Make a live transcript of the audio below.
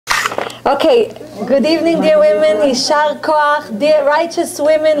Okay, good evening dear women, Yishar Koach, dear righteous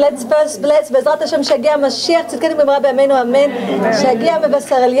women, let's first bless, בעזרת השם שיגיע משיח, צדקנו במהרה בימינו אמן, שיגיע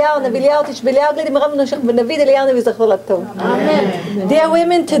מבשר אליהו, נביא אליהו, תשבי אליהו, גלידי מרם נמשך ונביא אליהו, נביא זכרו לטוב. Dear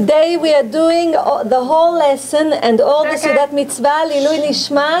women, today we are doing the whole lesson and all the סעודת מצווה, לעילוי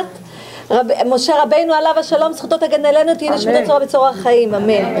נשמת, משה רבנו עליו השלום, זכותו תגן עלינו, תהי נשמתו צורה בצורה החיים,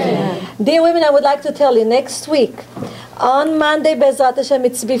 אמן. Dear women, I would like to tell you, next week, on Monday, Bezrat Hashem,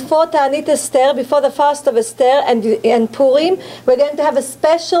 it's before Ta'anit Esther, before the fast of Esther and Purim. We're going to have a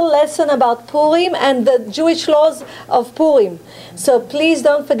special lesson about Purim and the Jewish laws of Purim. So please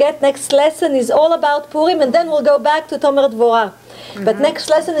don't forget, next lesson is all about Purim, and then we'll go back to Tomer Dvorah. But next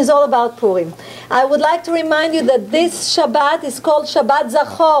lesson is all about Purim. I would like to remind you that this Shabbat is called Shabbat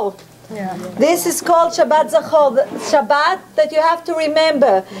Zachor. Yeah. This is called Shabbat Zachor, the Shabbat that you have to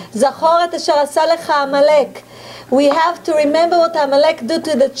remember. Zachor et asher asa lecha Amalek. We have to remember what Amalek did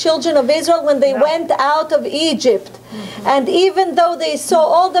to the children of Israel when they went out of Egypt. And even though they saw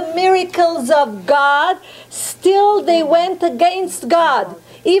all the miracles of God, still they went against God.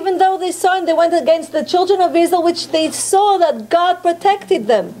 Even though they saw and they went against the children of Israel, which they saw that God protected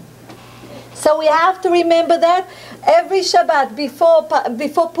them. So we have to remember that every Shabbat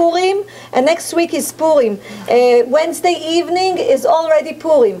before Purim, and next week is Purim. Wednesday evening is already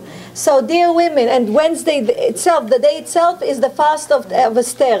Purim. So dear women, and Wednesday itself, the day itself is the fast of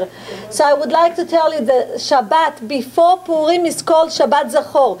Esther. So I would like to tell you the Shabbat before Purim is called Shabbat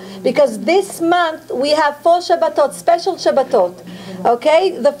Zachor, because this month we have 4 Shabbatot, special Shabbatot.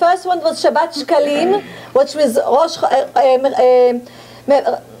 Okay, the first one was Shabbat Shkalim, which was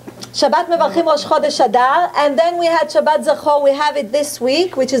Shabbat Mevarchim Rosh Chodesh Adar, and then we had Shabbat Zachor, we have it this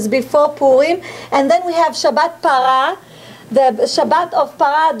week, which is before Purim, and then we have Shabbat Parah, the Shabbat of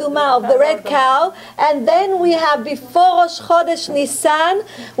Parah Aduma, of the red cow, and then we have before Rosh Chodesh Nisan,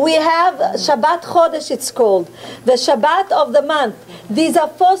 we have Shabbat Chodesh it's called, the Shabbat of the month. These are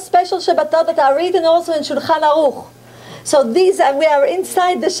 4 special Shabbatot that are written also in Shulchan Aruch. So these are, we are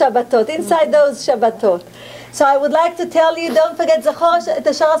inside the Shabbatot, inside those Shabbatot. So I would like to tell you, don't forget Zachor et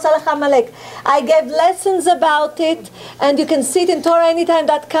asher asa lecha Amalek. I gave lessons about it, and you can see it in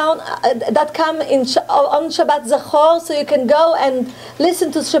TorahAnytime.com on Shabbat Zachor, so you can go and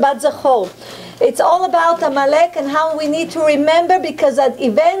listen to Shabbat Zachor. It's all about Amalek and how we need to remember, because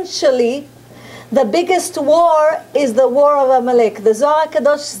eventually the biggest war is the war of Amalek. The Zohar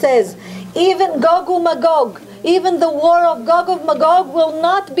Kadosh says, even Gog uMagog, even the war of Gog of Magog will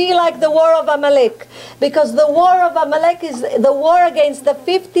not be like the war of Amalek, because the war of Amalek is the war against the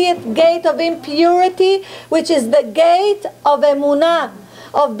 50th gate of impurity, which is the gate of Emunah,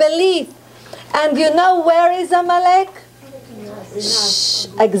 of belief. And you know where is Amalek? Shh,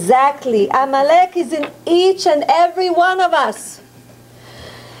 exactly. Amalek is in each and every one of us.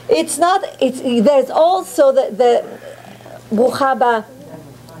 It's not, there's also the Buchaba.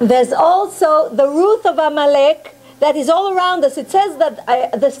 There's also the root of Amalek that is all around us. It says that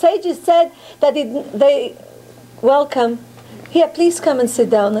the sages said that they welcome. Here, please come and sit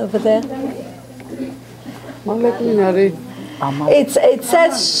down over there. It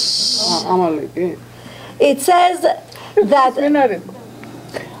says. It says that.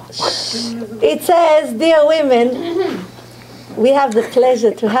 It says, dear women. We have the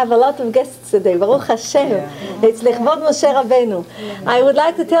pleasure to have a lot of guests today. Baruch Hashem. It's Lechvod Moshe Rabenu. I would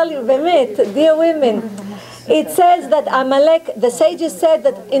like to tell you, Bemet, dear women, it says that Amalek, the sages said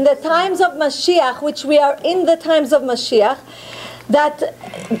that in the times of Mashiach, which we are in the times of Mashiach, that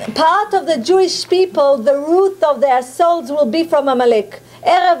part of the Jewish people, the root of their souls will be from Amalek.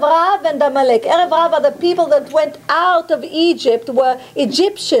 Erev Rav and Amalek. Erev Rav are the people that went out of Egypt, were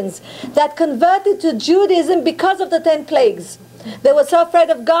Egyptians that converted to Judaism because of the 10 plagues. They were so afraid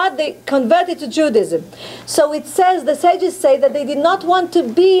of God, they converted to Judaism. So it says, the sages say that they did not want to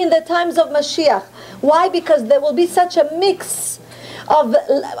be in the times of Mashiach. Why? Because there will be such a mix of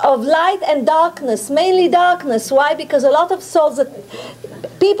light and darkness, mainly darkness. Why? Because a lot of souls,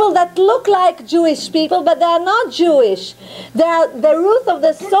 people that look like Jewish people, but they are not Jewish. The root of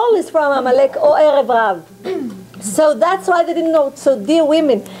the soul is from Amalek or Erev Rav. So that's why they didn't know. So dear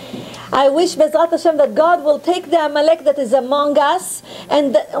women, I wish Bezrat Hashem that God will take the Amalek that is among us,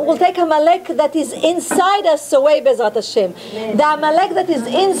 and will take Amalek that is inside us away, Bezrat Hashem. The Amalek that is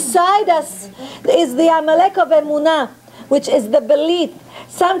inside us is the Amalek of Emunah, which is the belief.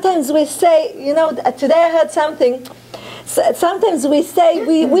 Sometimes we say, you know, today I heard something. Sometimes we say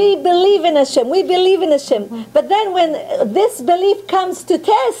we believe in Hashem, we believe in Hashem. But then when this belief comes to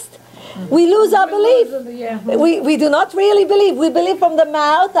test, we lose our belief. We do not really believe. We believe from the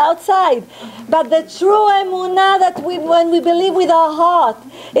mouth outside. But the true emunah that when we believe with our heart,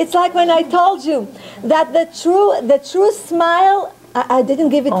 it's like when I told you that the true smile, I didn't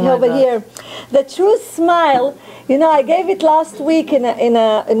give it over here. The true smile, I gave it last week in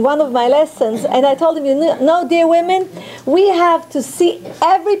one of my lessons, and I told them, dear women, we have to see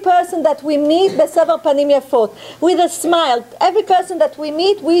every person that we meet besever panim yafot, with a smile. Every person that we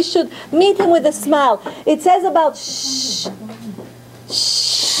meet, we should meet him with a smile. It says about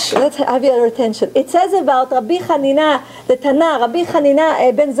let's have your attention. It says about Rabbi Hanina, the Tana, Rabbi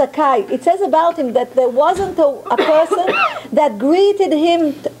Hanina ben Zakkai. It says about him that there wasn't a person that greeted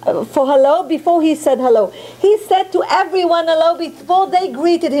him for hello before he said hello. He said to everyone hello before they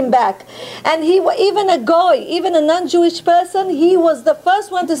greeted him back. And even a goy, even a non-Jewish person, he was the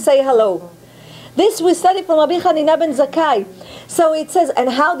first one to say hello. This we study from Rabbi Hanina ben Zakkai. So it says, and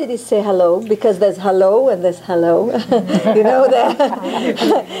how did he say hello? Because there's hello and there's hello. There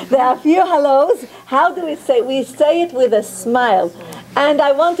are a few hellos. How do we say? We say it with a smile. And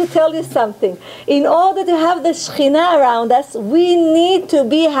I want to tell you something. In order to have the Shekhinah around us, we need to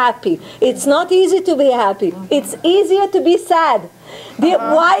be happy. It's not easy to be happy. It's easier to be sad.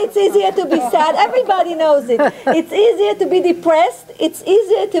 Why it's easier to be sad? Everybody knows it. It's easier to be depressed. It's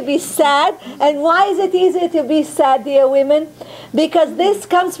easier to be sad. And why is it easier to be sad, dear women? Because this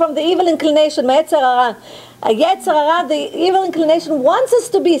comes from the evil inclination, Yetzer Hara. Yetzer Hara, the evil inclination, wants us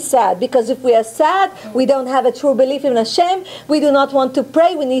to be sad, because if we are sad, we don't have a true belief in Hashem. We do not want to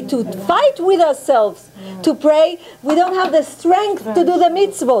pray. We need to fight with ourselves to pray. We don't have the strength to do the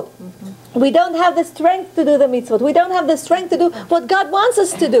mitzvot. We don't have the strength to do the mitzvot. We don't have the strength to do what God wants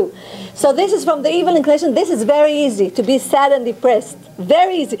us to do. So this is from the evil inclination. This is very easy, to be sad and depressed.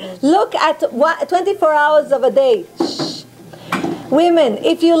 Very easy. Look at 24 hours of a day. Shh. Women,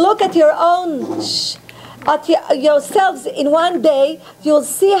 if you look at your own at yourselves in one day, you'll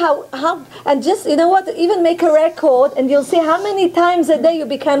see how and just, even make a record, and you'll see how many times a day you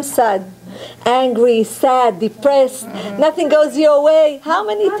become sad. Angry, sad, depressed, nothing goes your way. How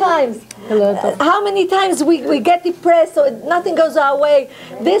many times? How many times we get depressed, so nothing goes our way?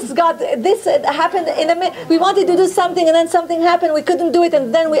 This happened in a minute. We wanted to do something, and then something happened. We couldn't do it,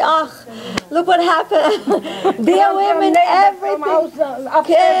 and then look what happened. Dear women,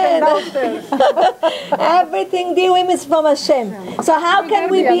 everything, dear women, is from Hashem. So how can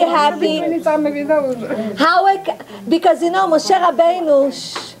we be happy? Because Moshe Rabenu,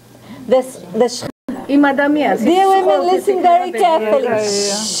 dear women, listen very carefully.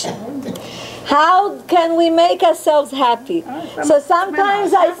 How can we make ourselves happy? So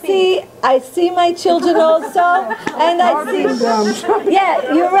sometimes I see my children also, and I see,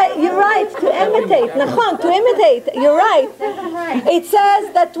 you're right, to imitate, to imitate, you're right. It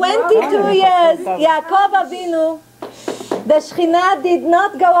says that 22 years, Yaakov Avinu, the Shekhinah did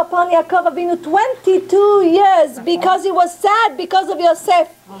not go upon Yaakov Avinu 22 years because he was sad because of Yosef.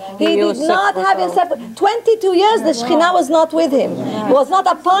 He did not have Yosef. 22 years the Shekhinah was not with him, was not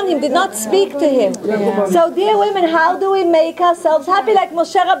upon him, did not speak to him. So dear women, how do we make ourselves happy like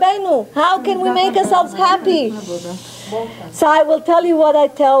Moshe Rabenu? How can we make ourselves happy? So I will tell you what I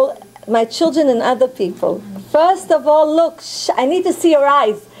tell my children and other people. First of all, look, I need to see your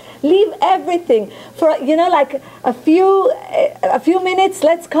eyes. Leave everything for like a few minutes.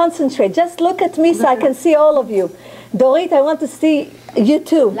 Let's concentrate. Just look at me so I can see all of you. Dorit, I want to see you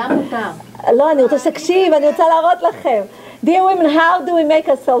too. אני רוצה שתקשיב, אני רוצה להראות לכם. Dear women, how do we make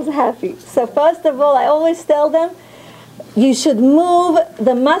ourselves happy? So first of all, I always tell them, you should move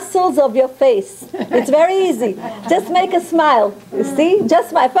the muscles of your face. It's very easy. Just make a smile. You see?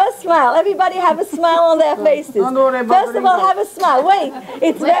 Just my first smile. Everybody have a smile on their faces. First of all, have a smile. Wait.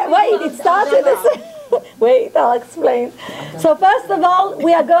 It starts with a... Wait, I'll explain. So first of all,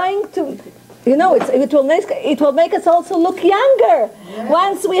 we are going to... it will make us also look younger.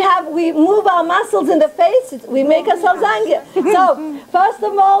 Once we move our muscles in the face, we make ourselves younger. So, first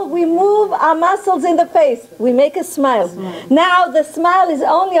of all, we move our muscles in the face. We make a smile. Now, the smile is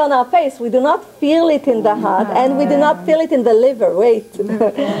only on our face. We do not feel it in the heart, and we do not feel it in the liver. Wait.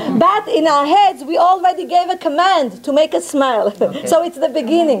 But in our heads, we already gave a command to make a smile. So, it's the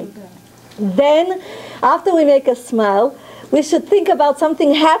beginning. Then, after we make a smile, we should think about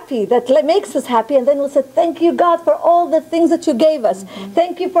something happy that makes us happy, and then we'll say, thank you, God, for all the things that you gave us.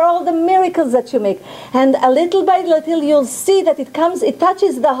 Thank you for all the miracles that you make. And a little by little, you'll see that it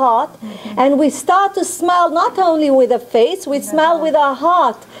touches the heart, and we start to smile not only with the face, we smile with our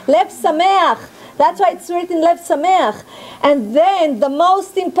heart. Lev Sameach. That's why it's written Lev Sameach. And then the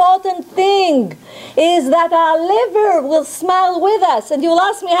most important thing is that our liver will smile with us. And you'll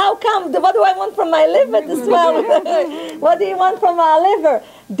ask me, how come? What do I want from my liver to smile with? What do you want from our liver?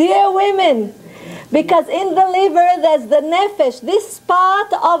 Dear women, because in the liver there's the nefesh. This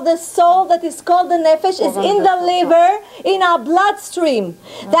part of the soul that is called the nefesh is in the liver, in our bloodstream.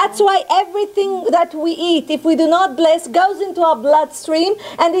 That's why everything that we eat, if we do not bless, goes into our bloodstream,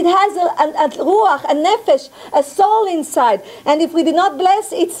 and it has a ruach, a nefesh, a soul inside. And if we do not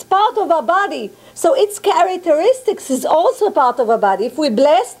bless, it's part of our body. So its characteristics is also part of our body. If we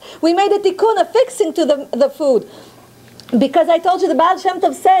blessed, we made a tikkun, a fixing to the food. Because I told you, the Baal Shem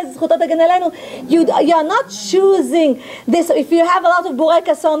Tov says, you are not choosing this. If you have a lot of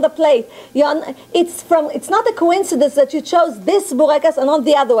burekas on the plate, it's not a coincidence that you chose this burekas and not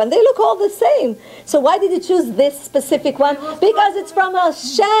the other one. They look all the same. So why did you choose this specific one? Because it's from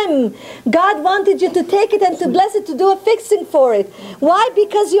Hashem. God wanted you to take it and to bless it, to do a fixing for it. Why?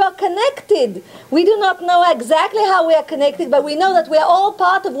 Because you are connected. We do not know exactly how we are connected, but we know that we are all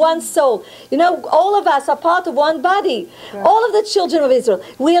part of one soul. You know, all of us are part of one body. Right. All of the children of Israel.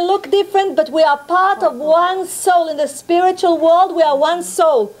 We look different, but we are part of one soul. In the spiritual world, we are one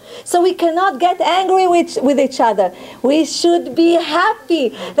soul. So we cannot get angry with each other. We should be happy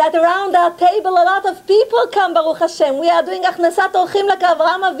that around our table a lot of people come, Baruch Hashem. We are doing Achnasat Orchim like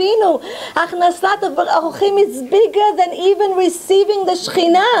Avraham Avinu. Achnasat Orchim is bigger than even receiving the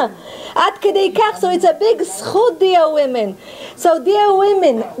Shekhinah. Ad kedei kach. So it's a big zchut, dear women. So dear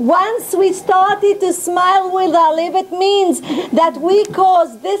women, once we started to smile with our liver, it means that we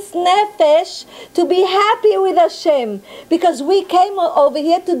cause this nefesh to be happy with Hashem, because we came over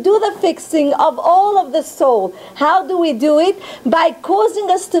here to do the fixing of all of the soul. How do we do it? By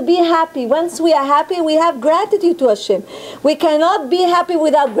causing us to be happy. Once we are happy, we have gratitude to Hashem. We cannot be happy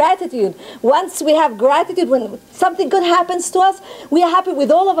without gratitude. Once we have gratitude, when something good happens to us, we are happy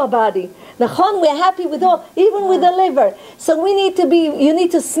with all of our body. Nachon, we are happy with all, even with the liver. So we need to be, you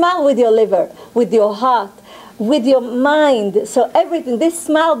need to smile with your liver, with your heart, with your mind. So everything, this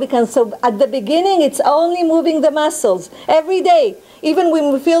smile becomes, so at the beginning it's only moving the muscles every day. Even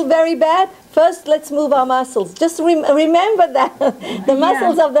when we feel very bad, first let's move our muscles. Just remember that. The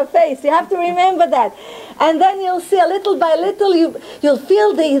muscles of the face, you have to remember that. And then you'll see, a little by little, you'll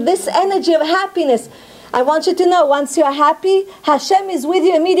feel this energy of happiness. I want you to know, once you are happy, Hashem is with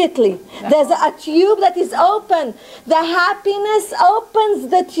you immediately. There's a tube that is open. The happiness opens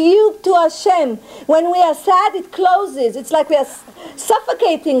the tube to Hashem. When we are sad, it closes. It's like we are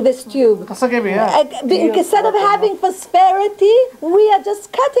suffocating this tube. Instead of having prosperity, we are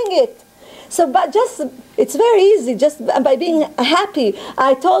just cutting it. So, but it's very easy, just by being happy.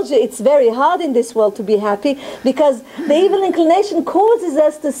 I told you it's very hard in this world to be happy, because the evil inclination causes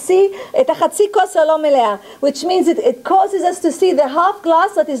us to see, which means it causes us to see the half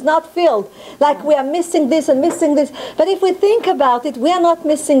glass that is not filled. Like we are missing this and missing this. But if we think about it, we are not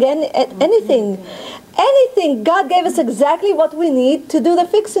missing anything. Anything. God gave us exactly what we need to do the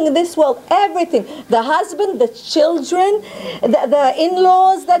fixing in this world. Everything. The husband, the children, the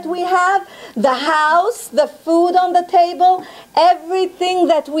in-laws that we have, the house, the food on the table, everything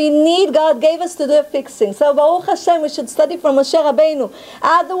that we need, God gave us to do the fixing. So Baruch Hashem, we should study from Moshe Rabenu.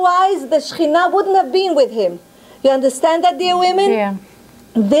 Otherwise, the Shekhinah wouldn't have been with him. You understand that, dear women? Yeah.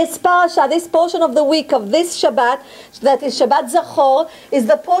 This parasha, this portion of the week of this Shabbat, that is Shabbat Zachor, is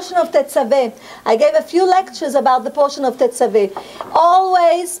the portion of Tetzaveh. I gave a few lectures about the portion of Tetzaveh.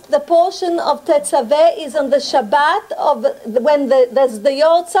 Always the portion of Tetzaveh is on the Shabbat of when there's the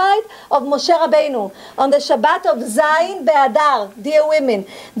Yortzeit of Moshe Rabenu, on the Shabbat of Zayin Be'adar, dear women.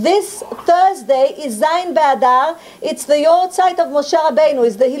 This Thursday is Zayin Be'adar. It's the Yortzeit of Moshe Rabenu.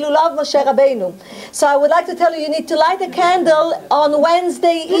 It's the Hilula of Moshe Rabenu. So I would like to tell you, you need to light a candle on Wednesday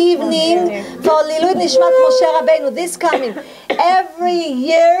evening for Lilud Nishmat Moshe Rabenu, this coming. Every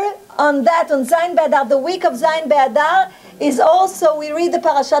year on Zayin Be'adar, the week of Zayin Be'adar, is also, we read the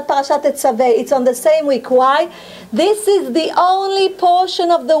Parashat Tetzaveh. It's on the same week. Why? This is the only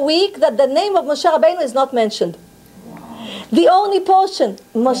portion of the week that the name of Moshe Rabenu is not mentioned. The only portion.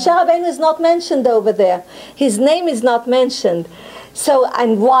 Moshe Rabenu is not mentioned over there. His name is not mentioned. So,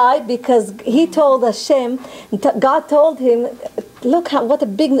 and why? Because he told Hashem, God told him, look what a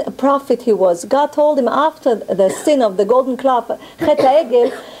big prophet he was. God told him after the sin of the golden calf, Chet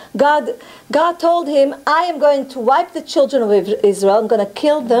HaEgel, God told him, I am going to wipe the children of Israel, I'm going to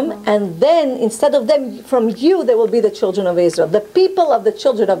kill them, and then instead of them, from you, there will be the children of Israel, the people of the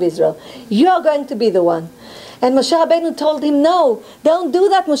children of Israel. You are going to be the one. And Moshe Rabenu told him, no, don't do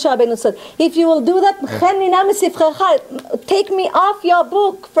that, Moshe Rabenu said. If you will do that, take me off your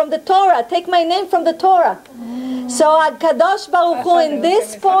book from the Torah. Take my name from the Torah. So Kadosh Baruch Hu, in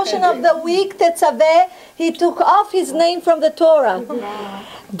this portion of the week, Tetzaveh, he took off his name from the Torah.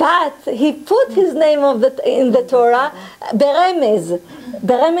 But he put his name in the Torah, ברמז.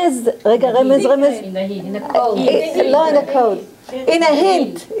 רמז. In a code. לא in a code. In a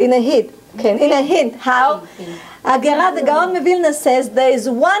hint. Okay, in a hint. How? The Gaon Mevilna says there is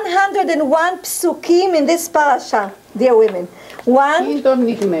 101 psukim in this parasha, dear women.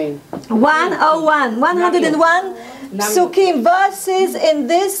 101 psukim, verses in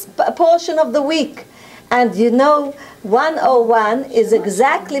this portion of the week. And 101 is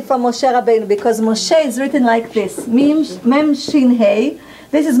exactly from Moshe Rabenu, because Moshe is written like this. Mem Shin Hey.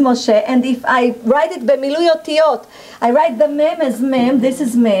 This is Moshe, and if I write it b'milui otiyot, I write the mem as mem, this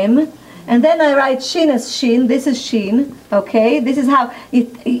is mem, and then I write shin as shin, this is shin, okay? This is how,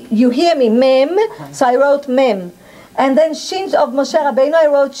 you hear me, mem, so I wrote mem. And then shin of Moshe Rabenu, I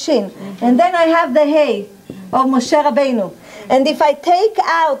wrote shin. And then I have the hey of Moshe Rabenu. And if I take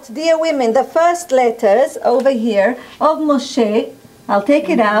out, dear women, the first letters over here of Moshe, I'll take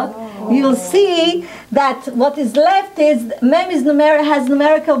it out, you'll see that what is left is, mem has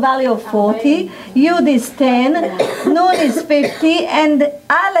numerical value of 40, yud is 10, nun is 50, and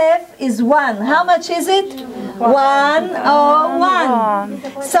aleph is 1. How much is it? 101.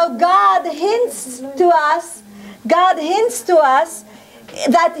 So God hints to us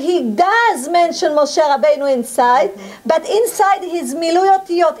that he does mention Moshe Rabenu inside, but inside his milui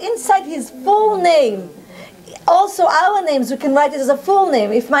otiyot, inside his full name. Also our names, we can write it as a full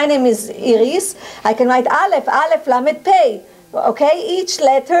name. If my name is Iris, I can write Aleph, Lamed, Pei. Okay, each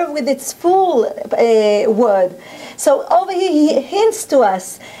letter with its full word. So over here he hints to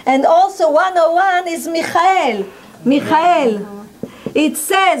us. And also 101 is Michael. It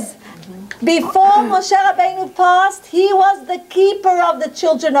says, before Moshe Rabenu passed, he was the keeper of the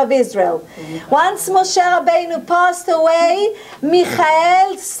children of Israel. Once Moshe Rabenu passed away,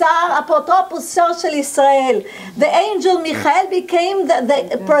 Michael, Sar, Apotropos Sar Shel Israel, the angel Michael became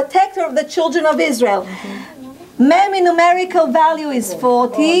the protector of the children of Israel. Mem in numerical value is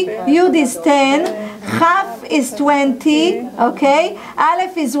 40, Yud is 10, Chaf is 20, okay?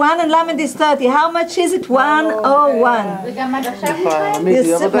 Aleph is 1 and Lamed is 30. How much is it? 101.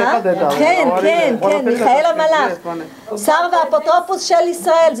 כן, מיכאל המלאך. שר והאפוטרופוס של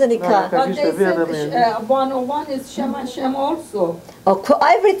ישראל זה נקרא. But they said 101 is Shem Hashem also.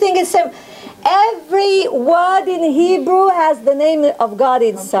 Everything is same. Every word in Hebrew has the name of God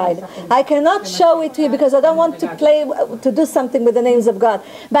inside. I cannot show it to you because I don't want to do something with the names of God.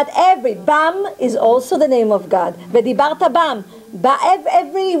 But every Bam is also the name of God. V'dibarta Bam.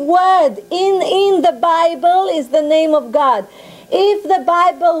 Every word in the Bible is the name of God. If the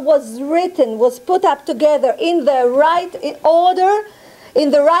Bible was put up together in the right order,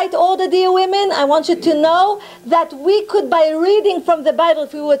 dear women, I want you to know that we could, by reading from the Bible,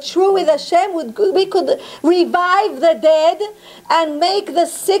 if we were true with Hashem, we could revive the dead and make the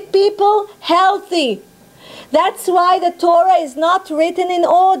sick people healthy. That's why the Torah is not written in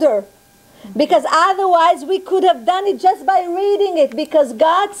order. Because otherwise we could have done it just by reading it. Because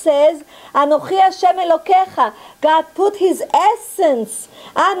God says, Anochi Hashem Elokecha. God put His essence,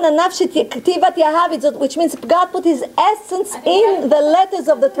 which means God put His essence in the letters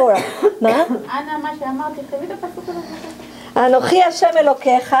of the Torah. Anochi Hashem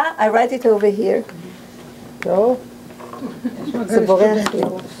Elokecha. I write it over here.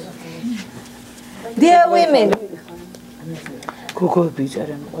 Dear women,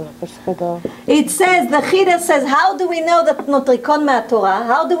 it says, the Chida says, how do we know that Notrikon Torah?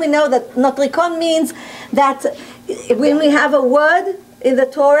 How do we know that Notrikon means that when we have a word in the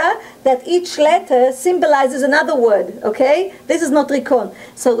Torah, that each letter symbolizes another word, okay? This is Notrikon.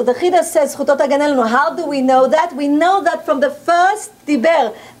 So the Chida says, how do we know that? We know that from the first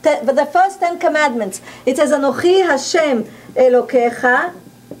Diber, the first 10 commandments. It says, Anochi Hashem Elokecha.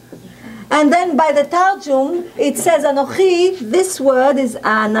 And then by the Targum, it says, Anochi, this word is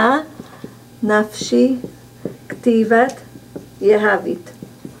Ana, Nafshi, Ktivat, Yehavit.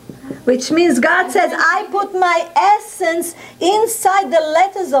 Which means God says, I put my essence inside the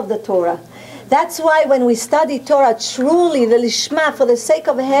letters of the Torah. That's why when we study Torah truly, the Lishma, for the sake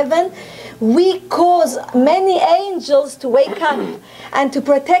of heaven, we cause many angels to wake up and to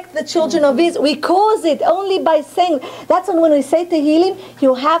protect the children of Israel. We cause it only by saying, that's when we say Tehillim,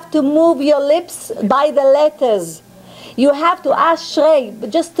 you have to move your lips by the letters. You have to ashrei,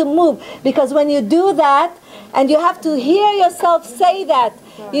 just to move. Because when you do that, And you have to hear yourself say that.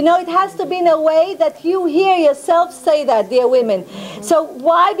 You know, it has to be in a way that you hear yourself say that, dear women. So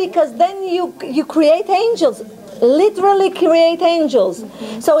why? Because then you create angels. Literally create angels.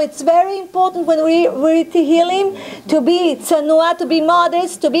 So it's very important when we read Tehillim to be tsanua, to be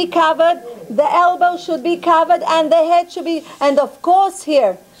modest, to be covered. The elbow should be covered and the head should be, and of course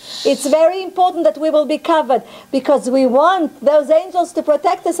here, it's very important that we will be covered because we want those angels to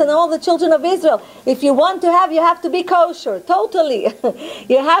protect us and all the children of Israel. If you want to have, you have to be kosher, totally.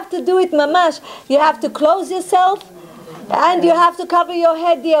 You have to do it mamash. You have to close yourself. And you have to cover your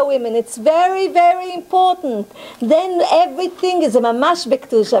head, dear women. It's very, very important. Then everything is a mamash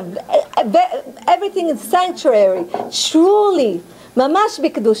b'kedusha. Everything is sanctuary. Truly. Mamash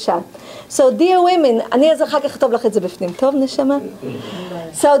b'kedusha. So dear women, אני אז אחר כך אכתוב לך את זה בפנים. טוב, נשמה?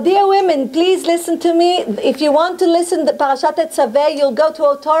 So dear women, please listen to me. If you want to listen to Parashat Tetzaveh, you'll go to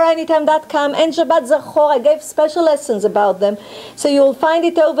otoraanytime.com and Shabbat Zachor. I gave special lessons about them. So you will find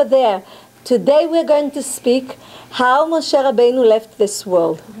it over there. Today we're going to speak how Moshe Rabenu left this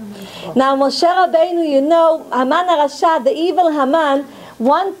world. Now Moshe Rabenu, you know, Haman HaRasha, the evil Haman,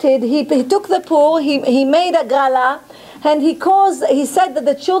 wanted, he took the pool, he made a grala, and he said that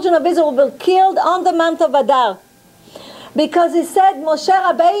the children of Israel will be killed on the month of Adar. Because he said Moshe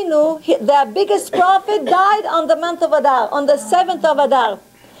Rabenu, their biggest prophet, died on the month of Adar, on the 7th of Adar.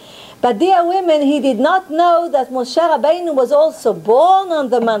 But dear women, he did not know that Moshe Rabenu was also born on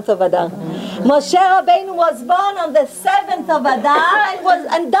the month of Adar. Moshe Rabenu was born on the 7th of Adar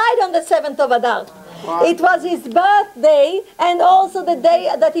and died on the 7th of Adar. Wow. It was his birthday and also the day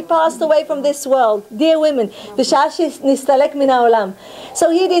that he passed away from this world. Dear women, so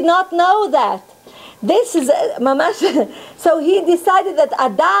he did not know that. This is mamash. So he decided that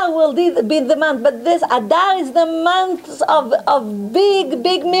Adar will be the month, but this Adar is the month of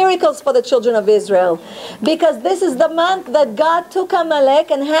big miracles for the children of Israel, because this is the month that God took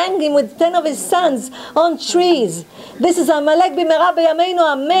Amalek and hanged him with 10 of his sons on trees. This is Amalek b'mera b'yameinu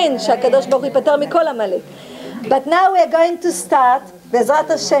amen. Shakadosh Baruch Hu yipater mikol Amalek. But now we are going to start. Bezrat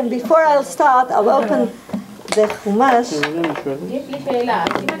Hashem. Before I'll start, I'll open the חומש. יש לי שאלה,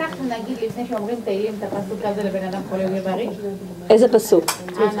 אם אנחנו נגיד לפני שאומרים תהילים את הפסוק הזה לבן אדם חולה ובריא? איזה פסוק?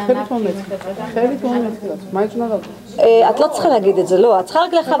 את לא צריכה להגיד את זה, לא, את צריכה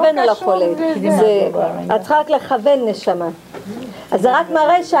רק לכוון על החולה. את צריכה רק לכוון נשמה. אז זה רק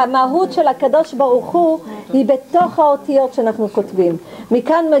מראה שהמהות של הקדוש ברוך הוא היא בתוך האותיות שאנחנו כותבים.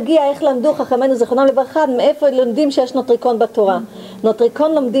 מכאן מגיע איך למדו חכמינו זיכרונם לברכה, מאיפה לומדים שיש נוטריקון בתורה.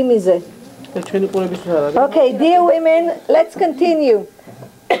 נוטריקון לומדים מזה. Okay, dear women, let's continue.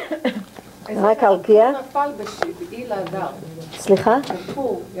 רק הרגיע. סליחה?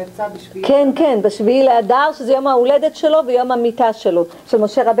 כן, בשביעי לאדר, שזה יום ההולדת שלו ויום המיטה שלו, של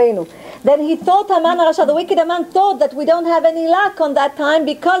משה רבנו. Then he thought, Haman HaRasha, the wicked Haman thought that we don't have any luck on that time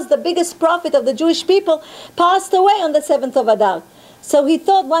because the biggest prophet of the Jewish people passed away on the 7th of Adar. So he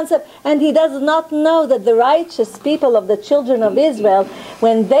thought and he does not know that the righteous people of the children of Israel,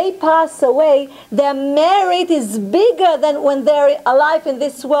 when they pass away, their merit is bigger than when they're alive in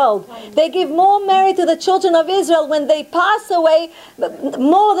this world. They give more merit to the children of Israel when they pass away,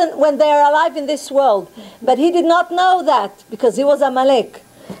 more than when they are alive in this world. But he did not know that because he was Amalek.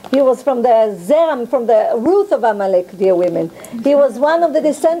 He was from the Zeram, from the root of Amalek, dear women. He was one of the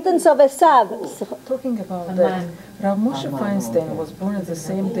descendants of Esav. Talking about that, Rav Moshe Feinstein was born at the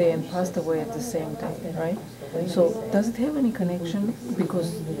same day and passed away at the same day, right? So does it have any connection?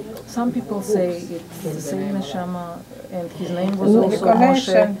 Because some people say it's the same neshama and his name was also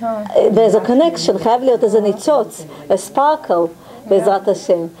Moshe. There's a connection, חייב להיות איזה ניצוץ, a sparkle, בעזרת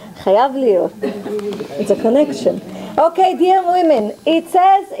השם. חייב להיות. It's a connection. Okay, dear women, it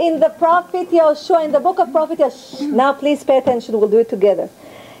says in the prophet Yoshua, in the book of prophet Yoshua, now please pay attention, we'll do it together.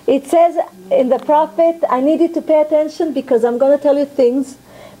 It says in the prophet, I need you to pay attention because I'm going to tell you things,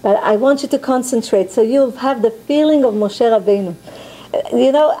 but I want you to concentrate so you'll have the feeling of Moshe Rabenu.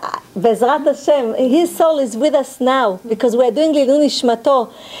 You know, Bezrat Hashem, his soul is with us now because we're doing Lilun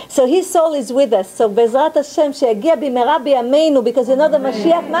Nishmato. So his soul is with us. So Bezrat Hashem, sheyagia b'mera b'yameinu, because you know the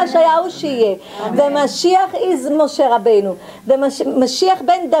Mashiach, ma shayahu sheyeh. The Mashiach is Moshe Rabenu. The Mashiach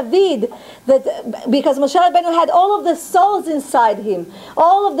ben David, because Moshe Rabenu had all of the souls inside him.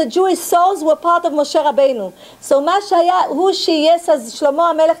 All of the Jewish souls were part of Moshe Rabenu. So ma shayahu sheyeh, says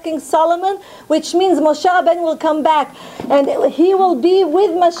Shlomo HaMelech, King Solomon, which means Moshe Rabenu will come back and he will be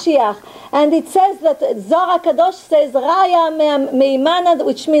with Mashiach. And it says that Zohar Kadosh says Raya Meimana,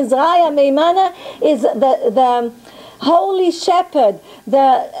 which means Raya Meimana is the holy shepherd,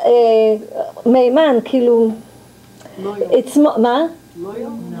 the Meiman, כאילו, it's, מה?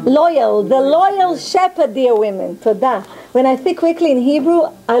 Loyal, the loyal shepherd, dear women. Toda. When I speak quickly in Hebrew,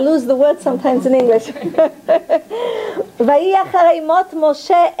 I lose the word sometimes in English. ויהי אחרי מות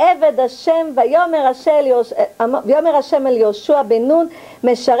משה עבד השם, ויאמר השם אל יהושע בן נון,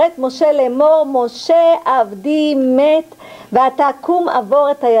 משרת משה לאמור, משה עבדי מת, ואתה קום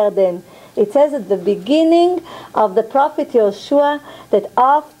עבור את הירדן. It says at the beginning of the prophet Yoshua that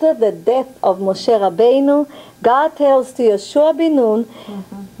after the death of Moshe Rabenu, God tells to Yoshua ben Nun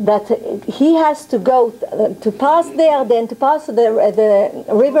that he has to go to pass the Yarden, to pass the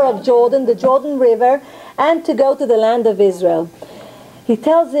river of Jordan, the Jordan River, and to go to the land of Israel. He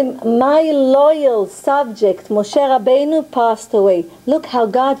tells him, my loyal subject, Moshe Rabenu, passed away. Look how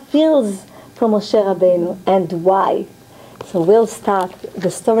God feels for Moshe Rabenu and why. So we'll start the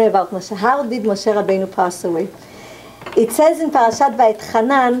story about Moshe. How did Moshe Rabenu pass away? It says in Parashat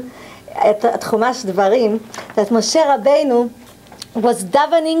Vaetchanan, at Chumash Dvarim, that Moshe Rabenu was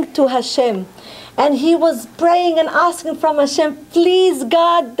davening to Hashem. And he was praying and asking from Hashem, please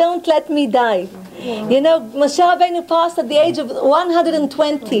God, don't let me die. You know, Moshe Rabenu passed at the age of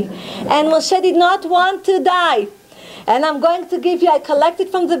 120. And Moshe did not want to die. And I'm going to give you, I collected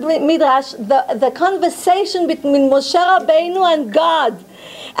from the Midrash, the conversation between Moshe Rabenu and God.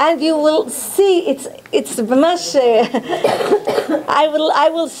 And you will see, it's much, I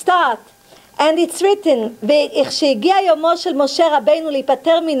will start. And it's written, כשהגיע יומו של משה רבנו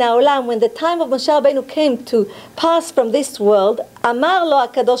להיפטר מן העולם, when the time of Moshe Rabenu came to pass from this world, אמר לו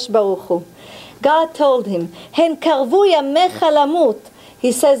הקדוש ברוך הוא, God told him, הן קרבו ימיך למות.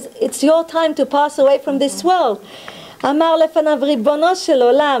 He says, it's your time to pass away from this world. אמר לפניו ריבונו של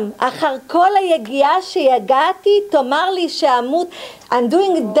עולם, אחר כל היגיעה שיגעתי, תאמר לי שאמות. I'm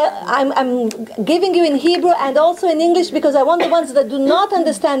giving you in Hebrew and also in English because I want the ones that do not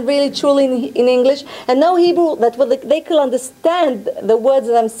understand really truly in English and know Hebrew that they could understand the words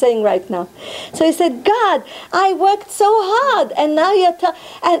that I'm saying right now. So he said, God, I worked so hard and now you're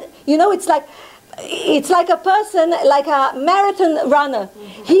and you know it's like a person, like a marathon runner.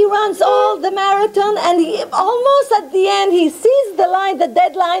 He runs all the marathon and he almost at the end, he sees the line, the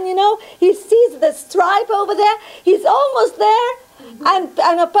deadline, you know, he sees the stripe over there, he's almost there, and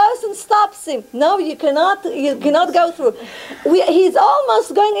a person stops him. No, you cannot go through. He's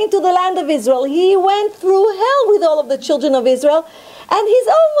almost going into the land of Israel. He went through hell with all of the children of Israel, and he's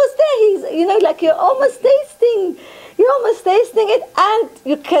almost there. He's, you know, like you're almost tasting it, and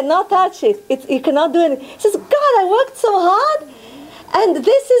you cannot touch it. You cannot do anything. He says, God, I worked so hard, and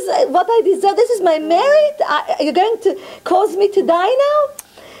this is what I deserve. This is my merit. You're going to cause me to die now?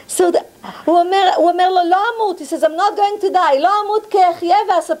 So הוא אומר לו, לא אמות. He says, I'm not going to die. לא אמות כי אחיה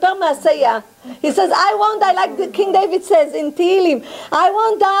ואספר מעשיה. He says, I won't die, like King David says in Tehillim. I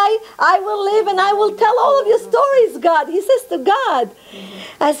won't die, I will live, and I will tell all of your stories, God. He says to God.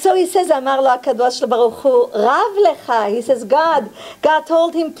 And so he says, אמר לו הקדוש ברוך הוא, רב לך. He says, God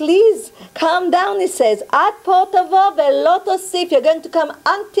told him, please, calm down, he says. עד פה תבוא ולא תוסיף. You're going to come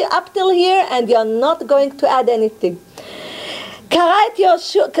up till here, and you're not going to add anything. קרא את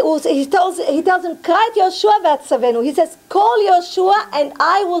יהושע, he tells him, קרא את יהושע והצוונו. He says, call Yoshua and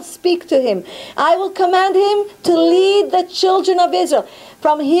I will speak to him. I will command him to lead the children of Israel.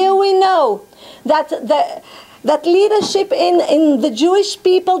 From here we know that leadership in the Jewish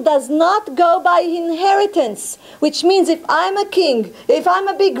people does not go by inheritance, which means if I'm a king, if I'm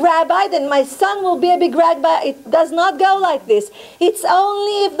a big rabbi, then my son will be a big rabbi. It does not go like this. It's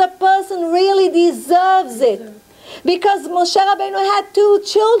only if the person really deserves it. Because Moshe Rabenu had 2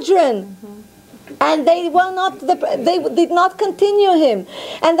 children, and they did not continue him.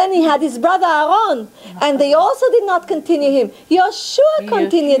 And then he had his brother Aaron, and they also did not continue him. Yoshua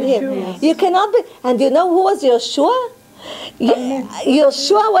continued him. You cannot be. And you know who was Yoshua?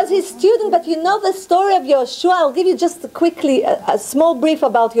 Yoshua was his student, but you know the story of Yoshua. I'll give you just quickly a small brief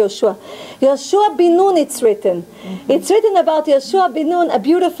about Yoshua. Yoshua ben Nun, it's written. It's written about Yoshua ben Nun, a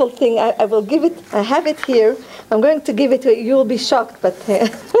beautiful thing. I will give it, I have it here. I'm going to give it to you. You will be shocked, but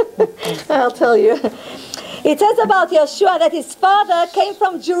I'll tell you. It says about Yoshua that his father came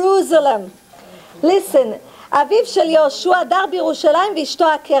from Jerusalem. Listen, אביו של יהושע דר בירושלים ואשתו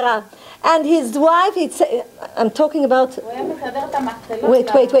הכרה. And his wife, I'm talking about... Wait,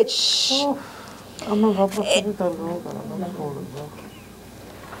 shh.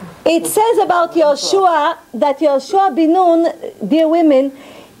 It says about Yoshua, that Yoshua ben Nun, dear women,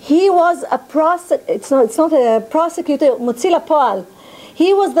 he was a it's not a prosecutor, מוציא לפועל.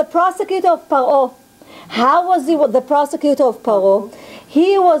 He was the prosecutor of Paro. How was he the prosecutor of Paro?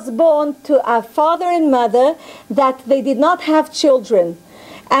 He was born to a father and mother that they did not have children.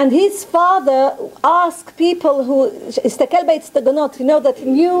 And his father asked people who istakal b'tztagonot,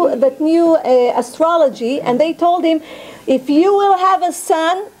 that knew astrology, and they told him, if you will have a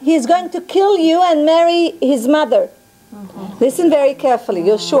son, he's going to kill you and marry his mother. Listen very carefully,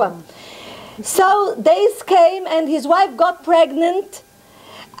 Yeshua. So days came, and his wife got pregnant,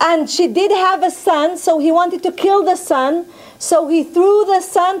 and she did have a son, so he wanted to kill the son, so he threw the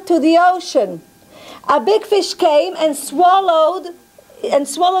son to the ocean. A big fish came and swallowed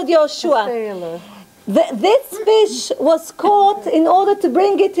Yoshua. This fish was caught in order to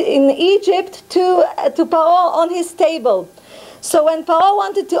bring it in Egypt to Paro on his table. So when Paro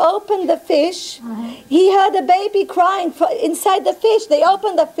wanted to open the fish, he heard a baby crying inside the fish. They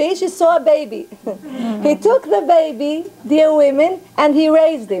opened the fish, he saw a baby. He took the baby, dear women, and he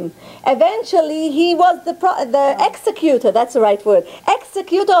raised him. Eventually, he was the executor, that's the right word,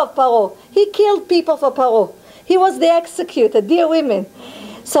 executor of Paro. He killed people for Paro. He was the executor, dear women.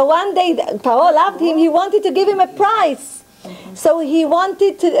 So one day, Paro loved him, he wanted to give him a prize. So he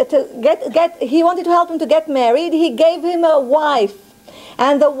wanted he wanted to help him to get married. He gave him a wife,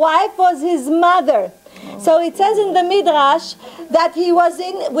 and the wife was his mother. So it says in the Midrash that he was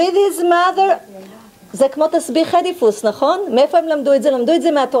with his mother. זה כמו תסביך אדיפוס, נכון? מאיפה הם למדו את זה? למדו את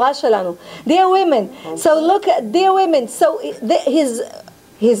זה מהתורה שלנו. Dear women, so look, dear women, so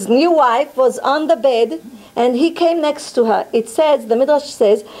his new wife was on the bed, and he came next to her. It says, the Midrash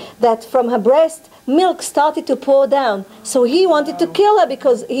says, that from her breast, milk started to pour down. So he wanted to kill her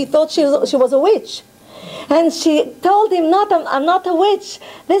because he thought she was a witch. And she told him, I'm not a witch.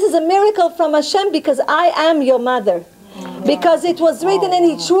 This is a miracle from Hashem because I am your mother. Because it was written, and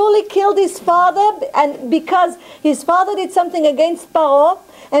he truly killed his father, and because his father did something against Paro,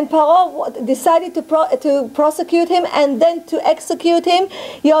 and Paro decided to prosecute him and then to execute him.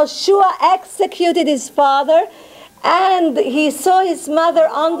 Yoshua executed his father, and he saw his mother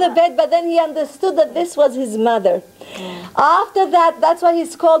on the bed, but then he understood that this was his mother. After that, that's why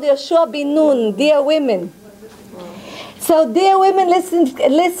he's called Yoshua bin Nun, dear women. So dear women, listen,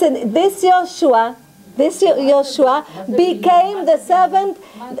 this Yoshua became the servant.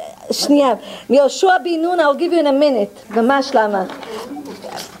 Yoshua bin Nun, I'll give you in a minute. Gamash lama.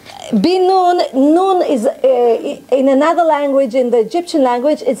 Bin Nun is in another language, in the Egyptian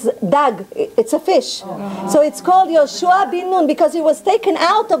language, it's dag. It's a fish. So it's called Yoshua bin Nun because he was taken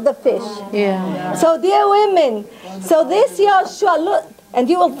out of the fish. Yeah. So dear women, so this Yoshua, look, and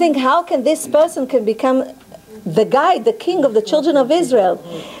you will think, how can this person can become the guide, the king of the children of Israel?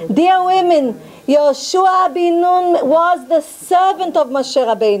 Dear women, Yoshua bin Nun was the servant of Moshe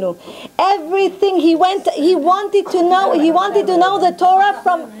Rabenu. Everything he wanted to know the Torah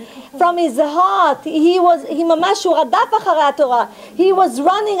from his heart. He was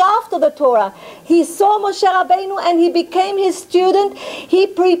running after the Torah. He saw Moshe Rabenu and he became his student. He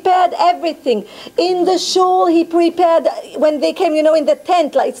prepared everything. In the shul, he prepared, when they came, in the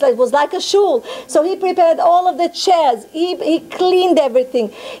tent, it was like a shul. So he prepared all of the chairs. He cleaned everything.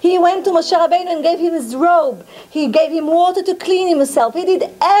 He went to Moshe Rabenu and gave him his robe. He gave him water to clean himself. He did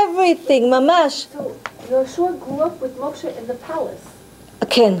everything, mamash. So Yoshua grew up with Moshe in the palace.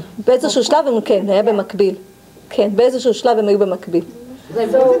 כן, באיזשהו שלב הם כן, היה במקביל. כן, באיזשהו שלב הם היו במקביל. So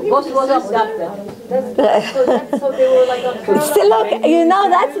they were like a Look,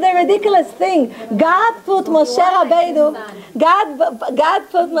 that's the ridiculous thing. God put Moshe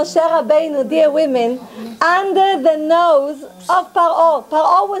Rabenu, dear women, under the nose of Paro.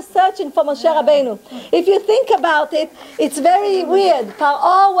 Paro was searching for Moshe Rabenu. If you think about it, it's very weird.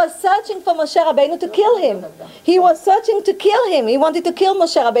 Paro was searching for Moshe Rabenu to kill him. He was searching to kill him. He wanted to kill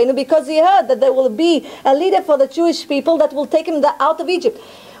Moshe Rabenu because he heard that there will be a leader for the Jewish people that will take him out of Egypt.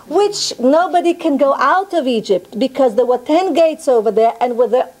 Which nobody can go out of Egypt because there were 10 gates over there, and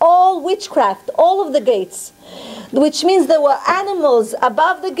they're all witchcraft, all of the gates. Which means there were animals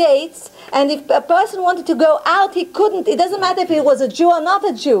above the gates, and if a person wanted to go out, he couldn't. It doesn't matter if he was a Jew or not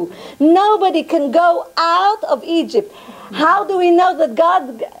a Jew. Nobody can go out of Egypt. How do we know that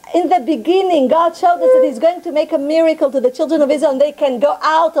God, in the beginning, God showed us that He's going to make a miracle to the children of Israel and they can go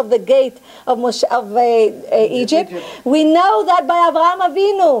out of the gate of Egypt? We know that by Avraham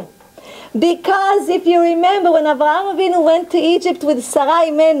Avinu. Because if you remember, when Avraham Avinu went to Egypt with Sarah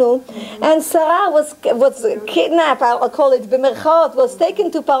Imenu, and Sarah was kidnapped, I'll call it b'merchot, was taken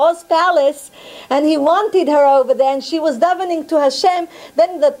to Paro's palace, and he wanted her over there, and she was davening to Hashem.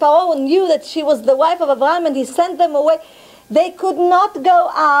 Then the Paro knew that she was the wife of Avraham, and he sent them away. They could not go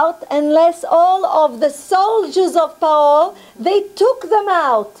out unless all of the soldiers of Paro, they took them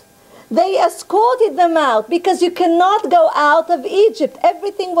out. They escorted them out because you cannot go out of Egypt.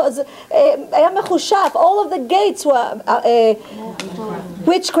 Everything was all of the gates were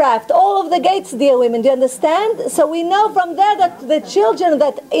witchcraft. All of the gates, dear women. Do you understand? So we know from there that the children,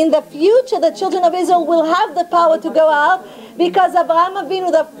 that in the future the children of Israel will have the power to go out because Abraham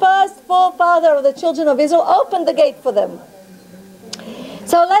Avinu, the first forefather of the children of Israel, opened the gate for them.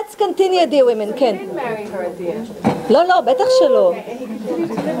 So let's continue, dear women. He didn't marry her at the end. לא, בטח שלא. And he continued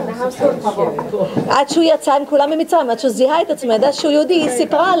to live in the household of Paro. עד שהוא יצא עם כולם ממצרים, עד שהוא זיהה את עצמו, ידע שהוא יהודי, היא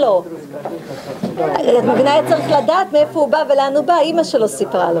סיפרה לו. את מבינה, היה צריך לדעת מאיפה הוא בא ולאן הוא בא, אמא שלו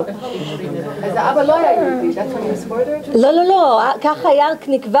סיפרה לו. אז האבא לא היה יהודי, that's when he was murdered? לא, ככה היה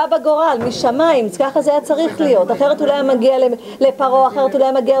נקבע בגורל, משמיים, ככה זה היה צריך להיות, אחרת הוא לא היה מגיע לפרעה, אחרת הוא לא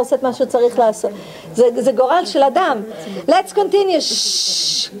היה מגיע, עושה את מה שהוא צריך לעשות. זה גורל של אדם. Let's continue.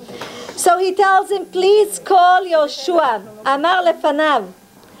 So he tells him, please call Yoshua. אמר לפניו,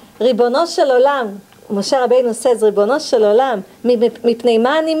 ריבונו של עולם, משה רבינו says, ריבונו של עולם, מפני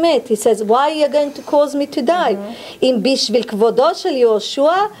מה אני מת? He says, why are you going to cause me to die? אם בשביל כבודו של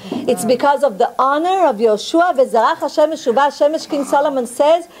יהושע, it's because of the honor of Yoshua, וזרח השמש ובא השמש, King Solomon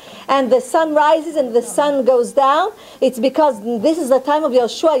says, and the sun rises and the sun goes down. It's because this is the time of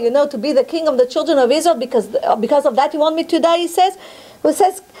Yoshua, you know, to be the king of the children of Israel, because of that you want me to die, he says. He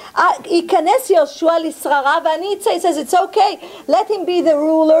says, ייכנס יהושע לשררה ואני אצא. He says, it's okay, let him be the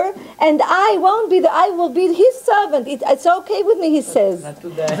ruler and I will be his servant. It's okay with me, he says.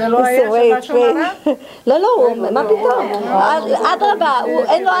 זה לא היה שמה שומרה? לא, מה פתאום? אדרבה,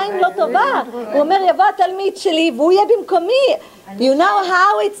 אין לו עין לא טובה. הוא אומר, יבוא התלמיד שלי והוא יהיה במקומי. You know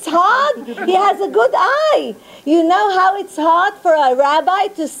how it's hard? He has a good eye. You know how it's hard for a rabbi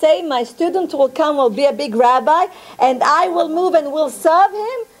to say, my student will come, will be a big rabbi, and I will move and will serve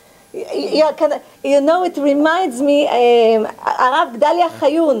him? You know, it reminds me, Arav Gdalia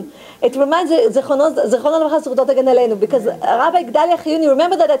Chayun. It reminds me, Zechrono Levracha Zechrotot Hagen Aleinu, because Rabbi Gdalia Chayun, you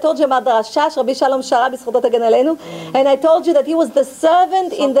remember that I told you about the Rashash, Rabbi Shalom Shara B'Zechrotot Hagen Aleinu, and I told you that he was the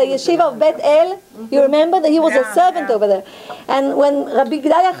servant in the yeshiva of Bet El. You remember that he was a servant over there. And when Rabbi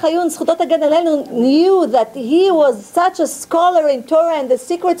Gdalia Chayun, Zechrotot Hagen Aleinu, knew that he was such a scholar in Torah and the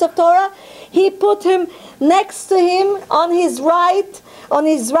secrets of Torah, he put him next to him on his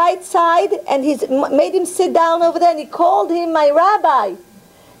right side, and he made him sit down over there, and he called him my rabbi.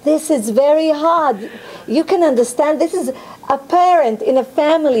 This is very hard. You can understand, this is a parent in a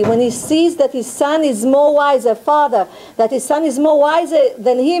family, when he sees that his son is more wiser, father, that his son is more wiser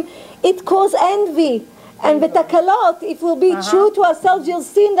than him, it causes envy. And betakalot, if we'll be true to ourselves, you'll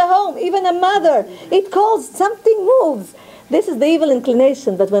see in the home, even a mother, it calls, something moves. This is the evil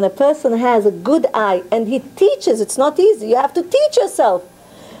inclination, but when a person has a good eye, and he teaches, it's not easy, you have to teach yourself.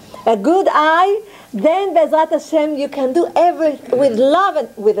 A good eye, then Bezrat Hashem, you can do everything with love and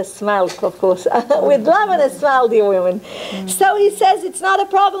with a smile, of course. With love and a smile, dear women. So he says, it's not a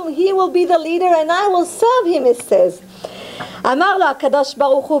problem, he will be the leader and I will serve him, he says. אמר לו הקדוש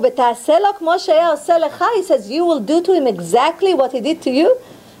ברוך הוא, ותעשה לו כמו שהיה עושה לך. He says, you will do to him exactly what he did to you.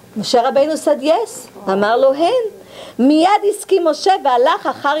 Moshe Rabenu said, yes. אמר לו, הן. מיד הסכים משה והלך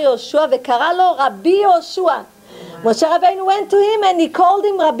אחר יהושע וקרא לו רבי יהושע. Moshe Rabenu went to him and he called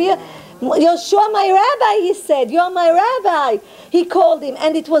him Rabbi Yoshua, my rabbi, he said, you're my rabbi. He called him,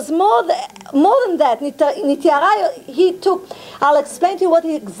 and it was more than that. He took, I'll explain to you what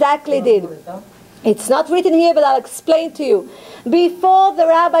he exactly did. It's not written here, but I'll explain to you. Before the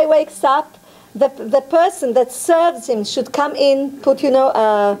rabbi wakes up, the person that serves him should come in, put,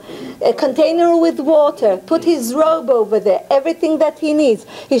 a container with water, put his robe over there, everything that he needs.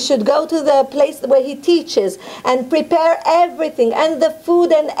 He should go to the place where he teaches and prepare everything, and the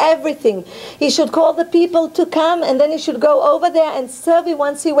food and everything. He should call the people to come, and then he should go over there and serve him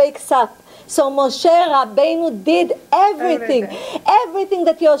once he wakes up. So Moshe Rabenu did everything. Everything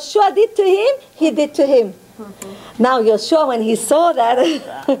that Yoshua did to him, he did to him. Now Yoshua, when he saw that,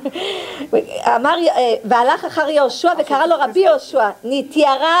 והלך אחר יהושע וקרא לו רבי יהושע.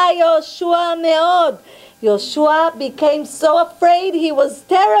 נתיירא יהושע מאוד. Yoshua became so afraid, he was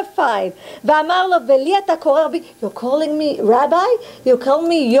terrified. ואמר לו, ולי אתה קורא רבי? You're calling me rabbi? You call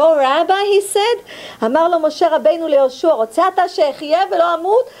me your rabbi? He said. אמר לו משה רבינו ליהושע, רוצה אתה שאחיה ולא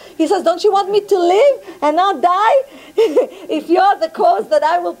אמות? He says, don't you want me to live and not die? If you're the cause that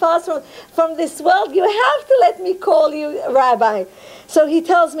I will pass from this world, you have to let me call you rabbi. So he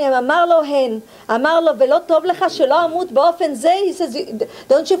tells me, אמר לו הן, אמר לו ולא טוב לך שלא אמות באופן זה? He says,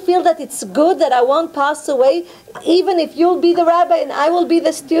 don't you feel that it's good that I won't pass away, even if you'll be the rabbi and I will be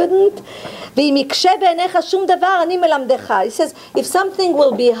the student? ואם יקשה בעיניך שום דבר, אני מלמדך. He says, if something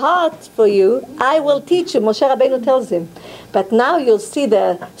will be hard for you, I will teach you. Moshe Rabenu tells him, But now you'll see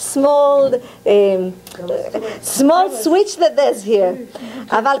the small switch that there's here.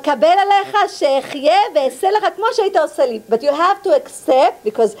 אבל קבל עליך שאחיה ואעשה לך כמו שהיית עושה לי. But you have to accept,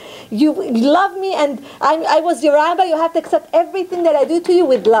 because you love me and I was your rabbi, you have to accept everything that I do to you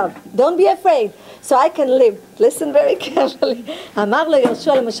with love. Don't be afraid. So I can live. Listen very carefully. אמר לו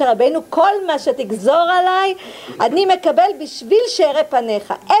יהושע למשה רבנו, כל מה שתגזור עליי, אני מקבל בשביל שאראה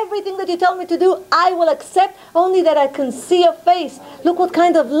פניך. Everything that you tell me to do, I will accept, only that I can see your face. Look what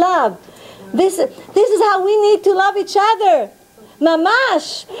kind of love. This is how we need to love each other.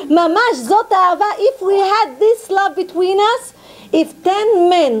 ממש, ממש, זאת האהבה. If we had this love between us, if 10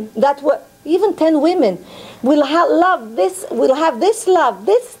 men that were, even 10 women, will have this love,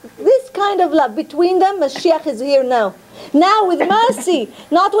 this kind of love between them, Mashiach is here now. Now with mercy,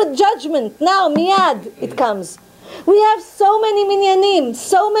 not with judgment. Now, miyad, it comes. We have so many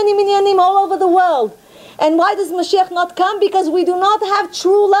minyanim all over the world. And why does Mashiach not come? Because we do not have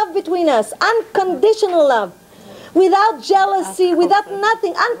true love between us, unconditional love. Without jealousy, without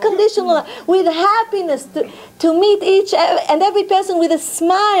nothing, unconditional love, with happiness to meet each and every person with a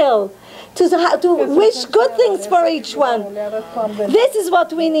smile, to wish good things for each one. This is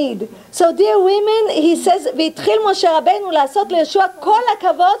what we need. So dear women, he says, והתחיל משה רבנו לעשות ליהושע כל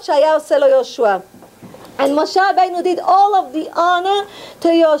הכבוד שהיה עושה לו יהושע. And Moshe Rabenu did all of the honor to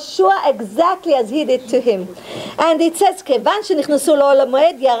Yehoshua exactly as he did to him. And it says, כיוון שנכנסו לאוהל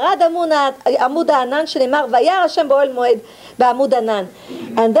המועד, ירד עמוד הענן שנאמר, וירא השם באוהל מועד בעמוד ענן.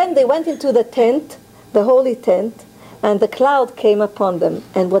 And then they went into the tent, the holy tent, and the cloud came upon them.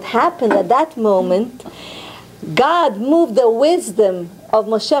 And what happened at that moment, God moved the wisdom of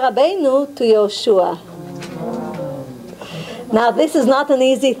Moshe Rabenu to Yehoshua. Now this is not an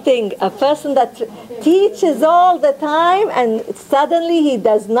easy thing. A person that teaches all the time and suddenly he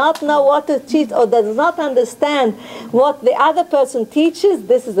does not know what to teach or does not understand what the other person teaches,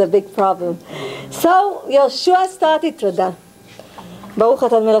 this is a big problem. So Yehoshua started תודה. ברוך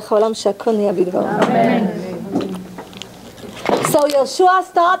אתה מלך העולם שהכל נהיה בדברו. So Yehoshua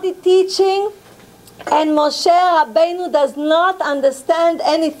started teaching, and Moshe Rabenu does not understand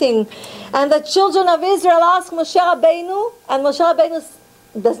anything. And the children of Israel ask Moshe Rabenu, and Moshe Rabenu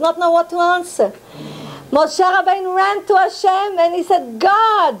does not know what to answer. Moshe Rabenu ran to Hashem and he said,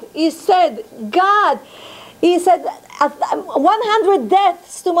 God, he said 100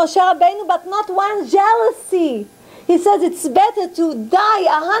 deaths to Moshe Rabenu, but not one jealousy. He says it's better to die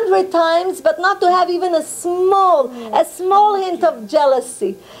 100 times, but not to have even a small hint of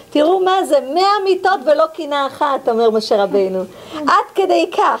jealousy. תראו מה זה, 100 מיתות ולא קנאה אחת, אומר משה רבנו. עד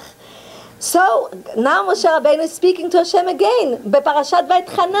כדי כך. So now Moshe Rabenu is speaking to Hashem again. בפרשת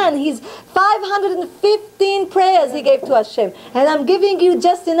Vaetchanan, he's 515 prayers he gave to Hashem. And I'm giving you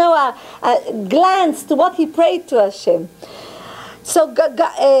just, a glance to what he prayed to Hashem. So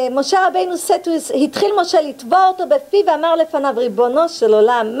Moshe Rabenu said to התחיל משה לתבוע אותו בפי ואמר לפניו, ריבונו של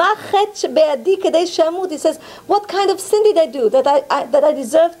עולם, מה החטא שבידי כדי שאמות? He says, what kind of sin did I do that I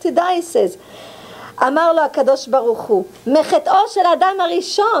deserve to die? He says. אמר לו הקדוש ברוך הוא, מחטאו של האדם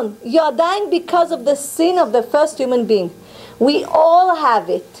הראשון, you're dying because of the sin of the first human being. We all have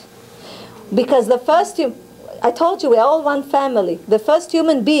it. Because I told you, we're all one family. The first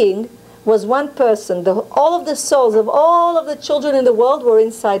human being was one person. All of the souls of all of the children in the world were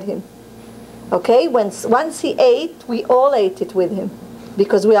inside him. Okay? Once he ate, we all ate it with him.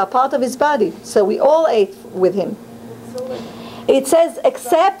 Because we are part of his body. So we all ate with him. It says,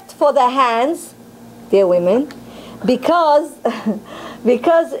 except for the hands, dear women, because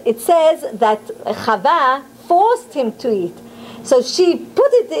it says that Chava forced him to eat. So she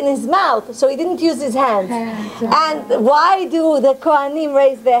put it in his mouth, so he didn't use his hands. And why do the Kohanim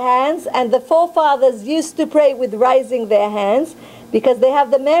raise their hands? And the forefathers used to pray with raising their hands, because they have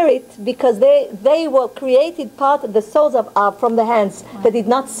the merit, because they were created the souls from the hands that did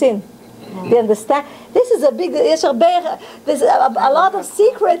not sin. Do you understand? This is there's a lot of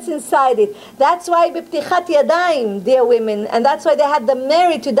secrets inside it. That's why b'ptichat yadayim, dear women, and that's why they had the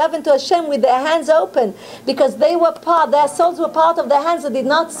merit to daven to Hashem with their hands open, because their souls were part of the hands that did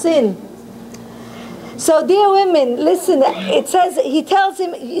not sin. So dear women, listen, it says, he tells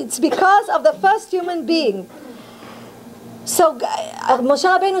him, it's because of the first human being. So Moshe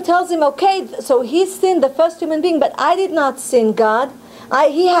Rabenu tells him, okay, so he sinned, the first human being, but I did not sin, God.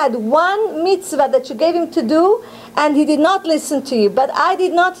 He had one mitzvah that you gave him to do, and he did not listen to you. But I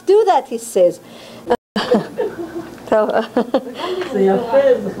did not do that, he says.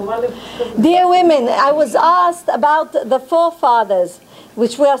 Dear women, I was asked about the forefathers,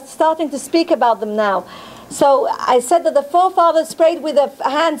 which we are starting to speak about them now. So I said that the forefathers prayed with their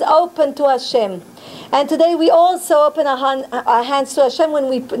hands open to Hashem. And today we also open our hands to Hashem when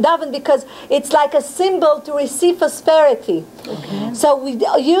we daven, because it's like a symbol to receive prosperity. Okay. So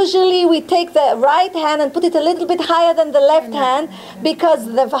usually we take the right hand and put it a little bit higher than the left hand, because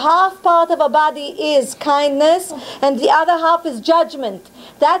the half part of our body is kindness and the other half is judgment.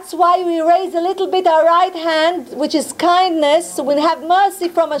 That's why we raise a little bit our right hand, which is kindness, so we have mercy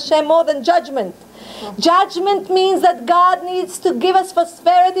from Hashem more than judgment. Judgment means that God needs to give us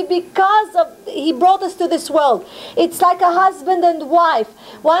prosperity because He brought us to this world. It's like a husband and wife.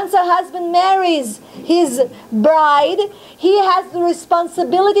 Once a husband marries his bride, he has the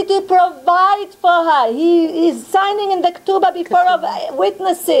responsibility to provide for her. He is signing in the ketubah before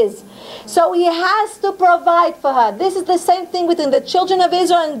witnesses. So he has to provide for her. This is the same thing between the children of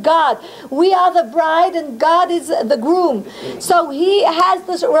Israel and God. We are the bride and God is the groom. So He has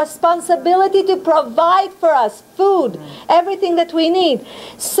this responsibility to provide for us food, everything that we need.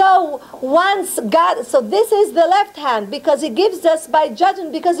 So once God, so this is the left hand, because He gives us by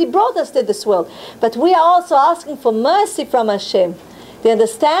judgment, because He brought us to this world. But we are also asking for mercy from Hashem. Do you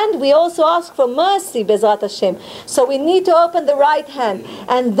understand? We also ask for mercy, Bezrat Hashem. So we need to open the right hand.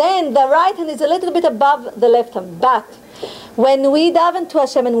 And then the right hand is a little bit above the left hand. But when we daven to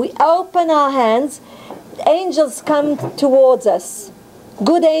Hashem and we open our hands, angels come towards us.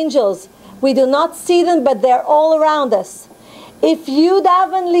 Good angels. We do not see them, but they're all around us. If you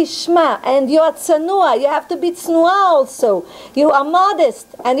daven lishma and you are tsanua, you have to be tsanua also. You are modest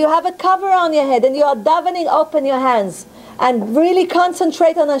and you have a cover on your head and you are davening, open your hands. And really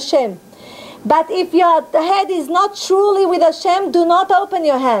concentrate on Hashem. But if your head is not truly with Hashem, do not open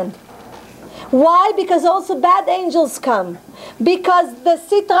your hand. Why? Because also bad angels come. Because the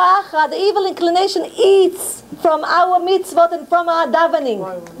sitra achra, the evil inclination, eats from our mitzvot and from our davening.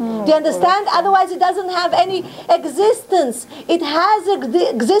 Do you understand? Otherwise it doesn't have any existence. It has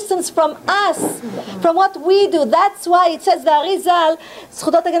existence from us, from what we do. That's why it says, the Arizal,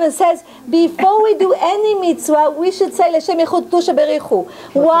 Zchutot HaGen says, before we do any mitzvah, we should say, L'Shem Yichud Tusha Berichu.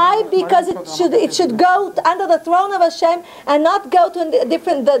 Why? Because it should go under the throne of Hashem and not go to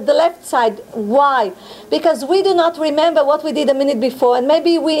the left side. Why? Because we do not remember what we did a minute before, and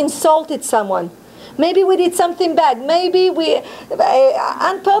maybe we insulted someone. Maybe we did something bad. Maybe we,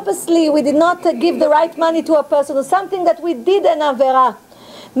 unpurposely, we did not give the right money to a person, or something that we did an avera.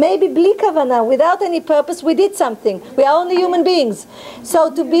 Maybe bli kavana, without any purpose, we did something. We are only human beings.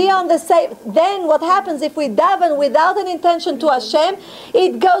 So to be on the safe, then what happens if we daven without an intention to Hashem?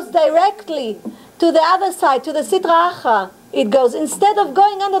 It goes directly to the other side, to the sitra achra. It goes, instead of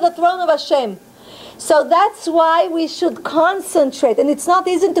going under the throne of Hashem. So that's why we should concentrate. And it's not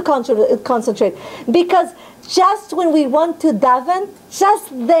easy to concentrate. Because just when we want to daven, just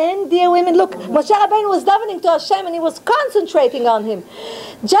then, dear women, look, Moshe Rabenu was davening to Hashem and he was concentrating on Him.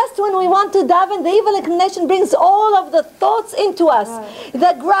 Just when we want to daven, the evil inclination brings all of the thoughts into us.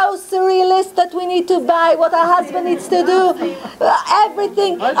 The grocery list that we need to buy, what our husband needs to do,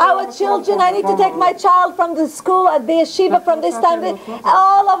 everything, our children, I need to take my child from the school at the yeshiva from this time.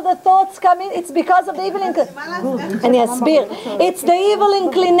 All of the thoughts come in. It's because of the evil inclination. And it's the evil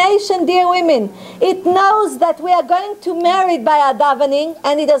inclination, dear women. It knows that we are going to marry by our davening,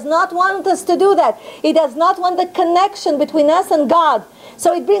 and it does not want us to do that. It does not want the connection between us and God.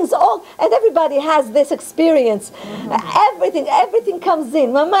 So it brings all, and everybody has this experience. Everything comes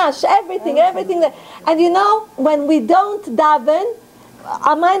in, mamash, everything. And you know, when we don't daven,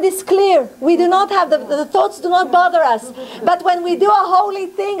 our mind is clear. We do not have, the thoughts do not bother us. But when we do a holy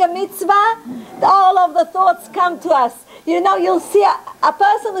thing, a mitzvah, all of the thoughts come to us. You know, you'll see a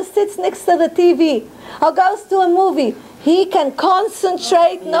person who sits next to the TV or goes to a movie. He can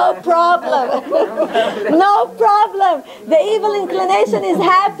concentrate, no problem. No problem. The evil inclination is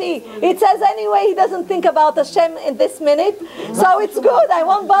happy. It says anyway he doesn't think about Hashem in this minute, so it's good, I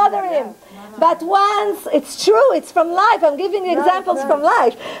won't bother him. But once, it's true, it's from life, I'm giving you examples from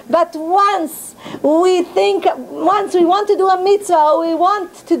life. But once we want to do a mitzvah, or we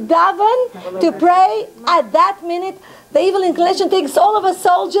want to daven, to pray, at that minute, the evil inclination takes all of us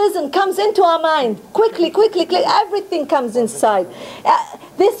soldiers and comes into our mind. Quickly, everything comes inside.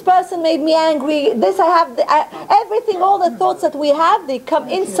 This person made me angry, this I have, everything, all the thoughts that we have, they come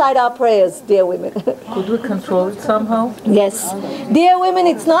inside our prayers, dear women. Could we control it somehow? Yes. Dear women,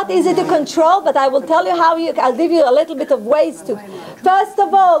 it's not easy to control, but I will tell you how I'll give you a little bit of ways to. First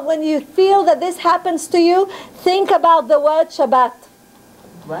of all, when you feel that this happens to you, think about the word Shabbat.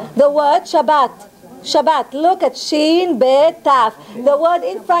 What? The word Shabbat. Shabbat. Look at Shin, Bet, Taf. The word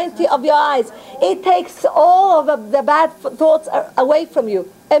in front of your eyes. It takes all of the bad thoughts away from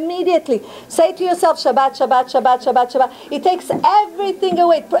you. Immediately. Say to yourself, Shabbat, Shabbat, Shabbat, Shabbat, Shabbat. It takes everything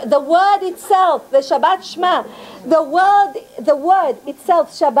away. The word itself, the Shabbat Shema, the word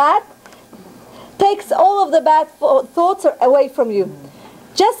itself, Shabbat, takes all of the bad thoughts away from you.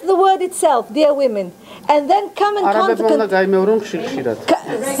 Just the word itself, dear women. And then come and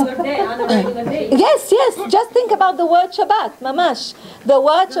Yes, just think about the word Shabbat, mamash. The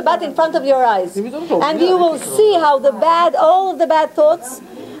word Shabbat in front of your eyes. And you will see how all of the bad thoughts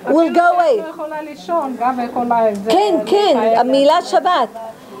will go away. Ken, Milah Shabbat.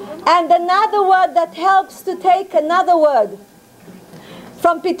 And another word that helps to take another word.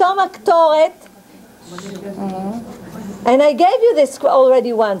 From Pitom HaKtoret. And I gave you this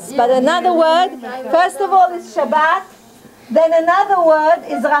already once, but another word, first of all is Shabbat, then another word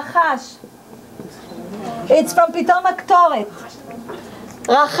is Rachash. It's from Pitom HaKtoret.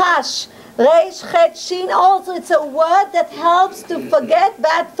 Rachash, Reish, Chet, Shin, also it's a word that helps to forget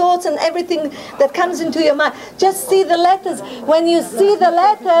bad thoughts and everything that comes into your mind. Just see the letters. When you see the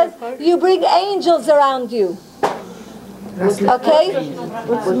letters, you bring angels around you. Okay?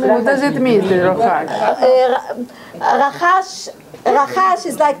 What does it mean, Rachash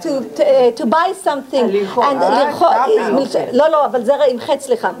is like to buy something. And אבל זה עם חץ,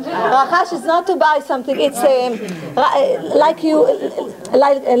 סליחה. Rachash is not to buy something. It's like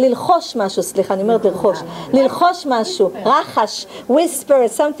ללחוש משהו, סליחה, אני אומרת ללחוש. ללחוש משהו. רחש, whisper,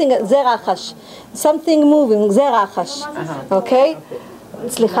 something, זה רחש. Something moving, זה רחש. Okay?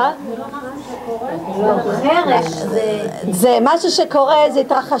 סליחה? זה משהו שקורה, זה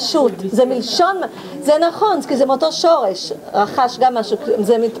התרחשות, זה מלשון, זה נכון, כי זה מאותו שורש, רחש גם משהו,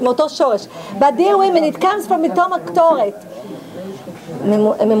 זה מאותו שורש. But dear women, it comes from Pitom HaKtoret.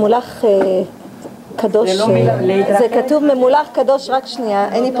 ממולח קדוש, זה כתוב ממולח קדוש, רק שנייה,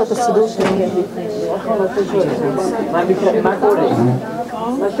 אין לי פה את הסידור שלי. מה קורה?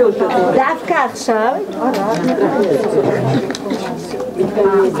 דווקא עכשיו.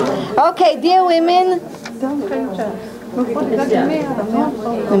 Okay, dear women,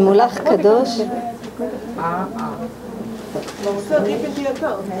 ממולח קדוש.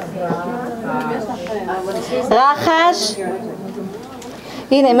 רחש.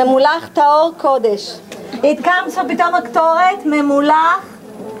 הנה, ממולח טהור קודש. It comes from פתאום הקטורת, ממולח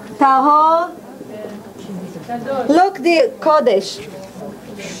טהור. Look, dear, קודש.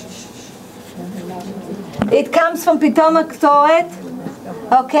 It comes from פתאום הקטורת.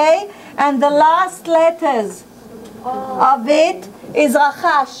 Okay? And the last letters of it is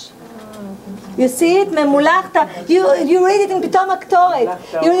Rachash. You see it? Memulachta. You read it in Pitom HaKtoret.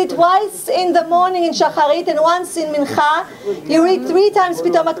 You read it twice in the morning in Shacharit and once in Mincha. You read 3 times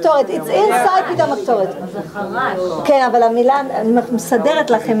Pitom HaKtoret. It's inside Pitom HaKtoret. כן, אבל המילה, אני מסדרת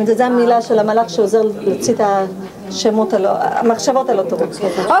לכם, זה המילה של המלאך שעוזר להוציא את השמות המחשבות הלא טובות.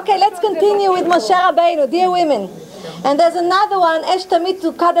 Okay, let's continue with Moshe Rabenu, dear women. And there's another one, אש תמיד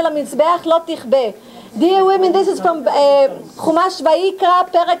תוקד על המזבח, לא תכבה. Dear women, this is from Chumash Vayikra,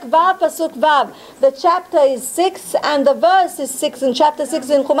 Perek Vav, Pasuk Vav. The chapter is 6 and the verse is 6 in chapter 6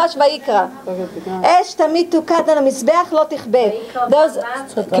 in Chumash Vayikra. אש תמיד תוקד על המזבח, לא תכבה.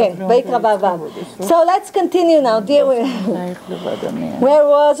 כן, ויקרא Vav. So let's continue now, dear women. Where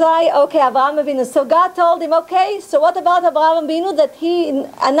was I? Okay, Avraham Avinu. So God told him, okay, so what about Avraham Avinu? That he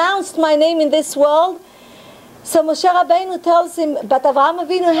announced my name in this world. So Moshe Rabenu tells him, but Avraham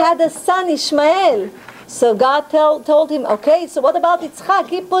Avinu had a son, Ishmael. So God told him, okay, so what about Yitzchak?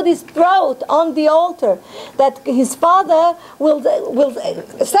 He put his throat on the altar, that his father will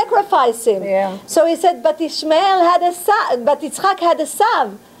sacrifice him. Yeah. So he said, but Ishmael had a son, but Yitzchak had a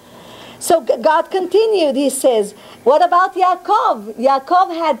son. So God continued, he says, what about Yaakov? Yaakov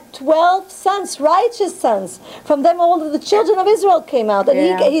had 12 sons, righteous sons. From them all of the children of Israel came out.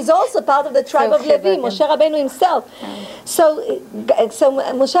 And he's also part of the tribe of Levi, Moshe Rabenu himself. So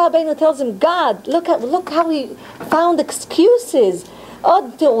Moshe Rabenu tells him, God, look how he found excuses. עוד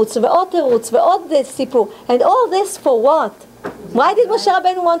תירוץ ועוד תירוץ ועוד סיפור. And all this for what? Why did Moshe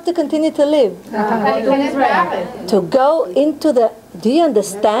Rabenu want to continue to live? To go into the, do you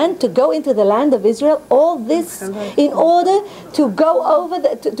understand? To go into the land of Israel, all this in order to go over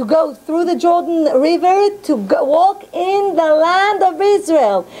to go through the Jordan River, to walk in the land of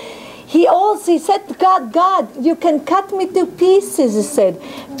Israel. He said to God, you can cut me to pieces, he said.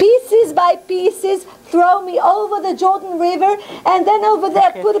 Pieces by pieces, throw me over the Jordan River, and then over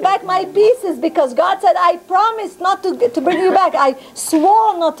there put back my pieces, because God said, I promised not to bring you back. I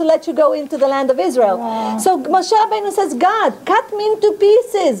swore not to let you go into the land of Israel. Wow. So Moshe Rabbeinu says, God, cut me into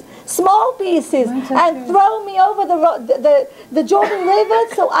pieces, small pieces, and throw me over the Jordan River,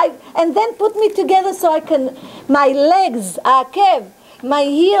 and then put me together so I can, my legs, akev, my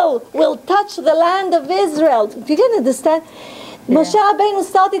heel will touch the land of Israel. You can understand? Moshe Rabenu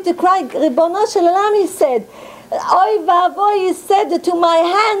started to cry. Ribono shel Olam, he said, Oy va'avoy, he said, to my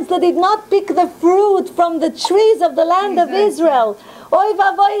hands that did not pick the fruit from the trees of the land of Israel. Oy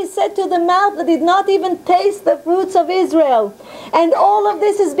va'avoy, he said, to the mouth that did not even taste the fruits of Israel. And all of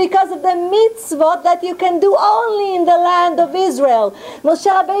this is because of the mitzvot that you can do only in the land of Israel. Moshe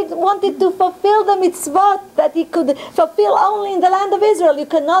Rabbeinu wanted to fulfill the mitzvot that he could fulfill only in the land of Israel. You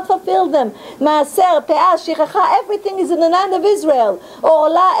cannot fulfill them. Maaser, pe'ah, shichacha, everything is in the land of Israel.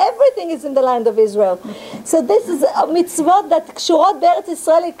 Ola, everything is in the land of Israel. So this is a mitzvot that kshurot be'eretz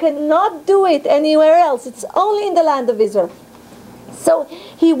Yisrael, you cannot do it anywhere else. It's only in the land of Israel. So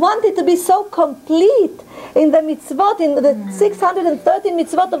he wanted to be so complete in the mitzvot, in the 630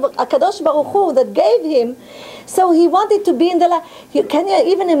 mitzvot of HaKadosh Baruch Hu that gave him. So he wanted to be in the land. Can you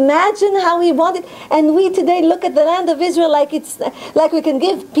even imagine how he wanted? And we today look at the land of Israel like it's like we can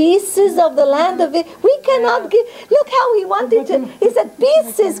give pieces of the land of it. We cannot give. Look how he wanted to. He said,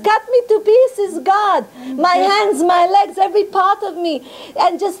 "Pieces, cut me to pieces, God. My hands, my legs, every part of me,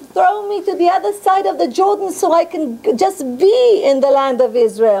 and just throw me to the other side of the Jordan so I can just be in the land of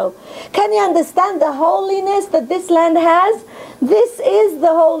Israel." Can you understand the holiness that this land has? This is the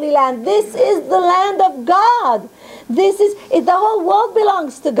Holy Land. This is the land of God. The whole world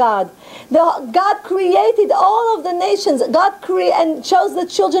belongs to God. God created all of the nations. God and chose the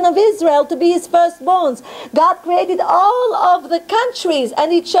children of Israel to be his firstborns. God created all of the countries,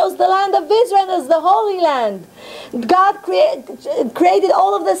 and he chose the land of Israel as the Holy Land. God created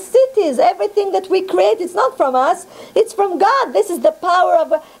all of the cities. Everything that we create is not from us. It's from God. This is the power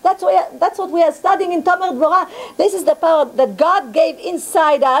of... That's what we are studying in Tomer Dvorah. This is the power that God gave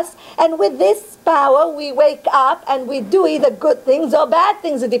inside us. And with this power, we wake up and we do either good things or bad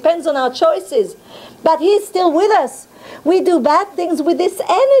things. It depends on our choices. But he's still with us. We do bad things with this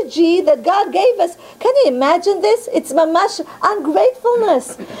energy that God gave us. Can you imagine this? It's mamash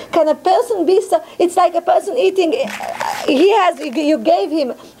ungratefulness. Can a person be so? It's like a person eating. You gave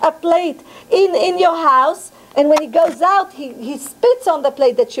him a plate in your house, and when he goes out, he spits on the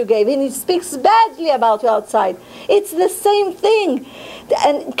plate that you gave him. He speaks badly about you outside. It's the same thing.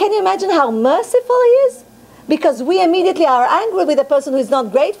 And can you imagine how merciful he is? Because we immediately are angry with a person who is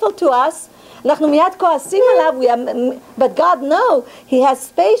not grateful to us. But God knows. He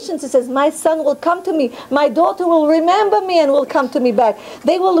has patience. He says, my son will come to me. My daughter will remember me and will come to me back.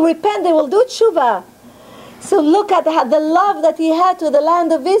 They will repent. They will do tshuva. So look at the love that he had to the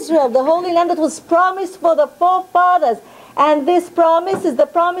land of Israel, the Holy Land that was promised for the forefathers. And this promise is the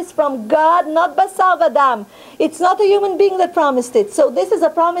promise from God, not basar v'dam. It's not a human being that promised it. So this is a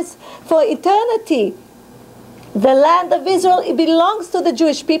promise for eternity. The land of Israel, it belongs to the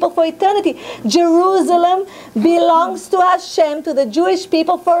Jewish people for eternity. Jerusalem belongs to Hashem, to the Jewish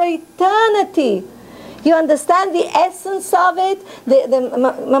people for eternity. You understand the essence of it?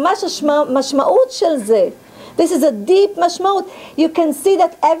 ממש המשמעות של זה. This is a deep mashmaut. You can see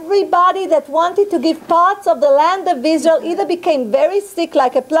that everybody that wanted to give parts of the land of Israel either became very sick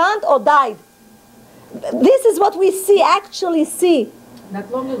like a plant or died. This is what we actually see.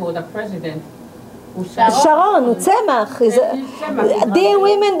 Not long ago, the president, Sharon, Tzemach. Dear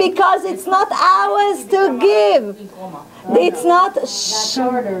women, because it's not ours to give. It's not,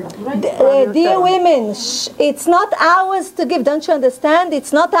 dear women, it's not ours to give. Don't you understand?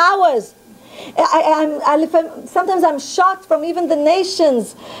 It's not ours. Sometimes I'm shocked from even the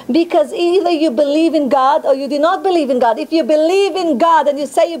nations, because either you believe in God or you do not believe in God. If you believe in God and you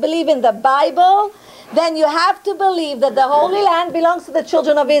say you believe in the Bible, then you have to believe that the Holy Land belongs to the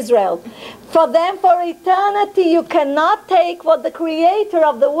children of Israel. For them, for eternity, you cannot take what the creator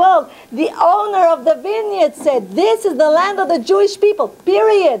of the world, the owner of the vineyard said. This is the land of the Jewish people,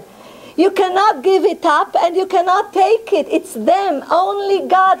 period. You cannot give it up and you cannot take it. It's them. Only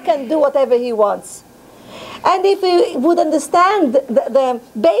God can do whatever he wants. And if we would understand the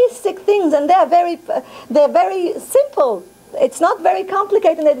basic things, and they're very simple. It's not very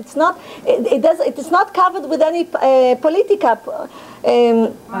complicated. It is not covered with any politics.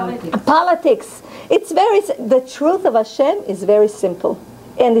 The truth of Hashem is very simple,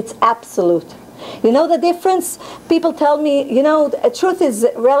 and it's absolute. You know the difference? People tell me, truth is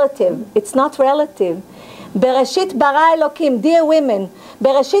relative. It's not relative. Bereshit bara Elokim, dear women,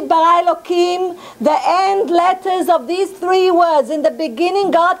 Bereshit bara Elokim, the end letters of these three words, in the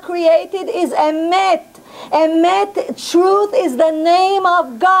beginning God created, is Emet. Emet, truth, is the name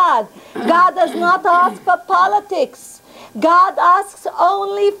of God. God does not ask for politics. God asks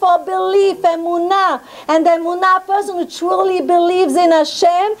only for belief, emunah. And the emunah person who truly believes in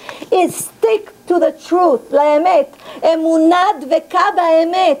Hashem is stick to the truth, laemet. Emunah dveka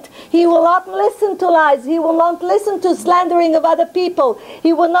ba'emet. He will not listen to lies. He will not listen to slandering of other people.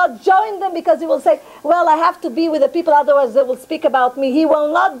 He will not join them because he will say, well, I have to be with the people, otherwise they will speak about me. He will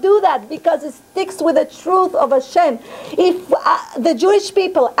not do that because he sticks with the truth of Hashem. If the Jewish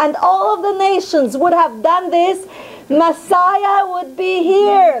people and all of the nations would have done this, Messiah would be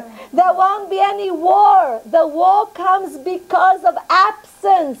here. There won't be any war. The war comes because of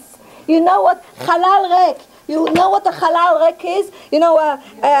absence. You know what halal rek? You know what a halal rek is? You know, a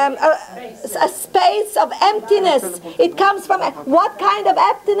space of emptiness. It comes from what kind of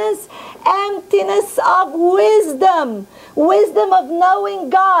emptiness? Emptiness of wisdom. Wisdom of knowing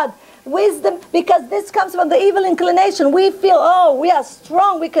God. Wisdom, because this comes from the evil inclination. We feel, oh, we are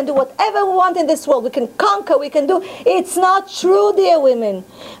strong, we can do whatever we want in this world, we can conquer, we can do. It's not true, dear women.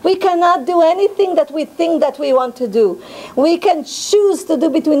 We cannot do anything that we think that we want to do. We can choose to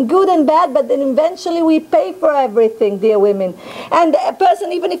do between good and bad, but then eventually we pay for everything, dear women. And a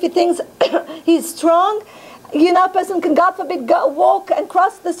person, even if he thinks he's strong, you know, a person can, God forbid, walk and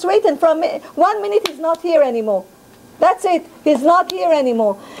cross the street, and from 1 minute he's not here anymore. That's it. He's not here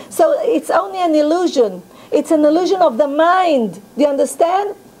anymore. So it's only an illusion. It's an illusion of the mind. Do you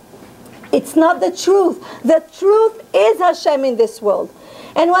understand? It's not the truth. The truth is Hashem in this world.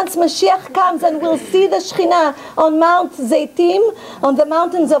 And once Mashiach comes and we'll see the Shekhinah on Mount Zeitim, on the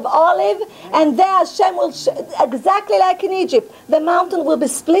mountains of Olive, and there Hashem will, exactly like in Egypt, the mountain will be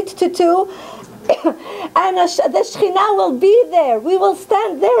split to two, and the Shekhinah will be there. We will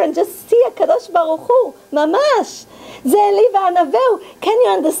stand there and just see a Kadosh Baruch Hu, mamash. Can you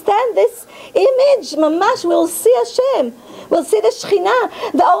understand this image? Mamash, we'll see Hashem. We'll see the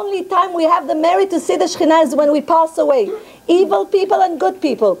Shekhinah. The only time we have the merit to see the Shekhinah is when we pass away. Evil people and good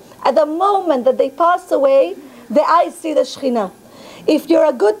people. At the moment that they pass away, the eyes see the Shekhinah. If you're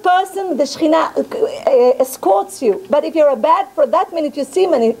a good person, the Shekhinah escorts you. But if you're a bad, for that minute you see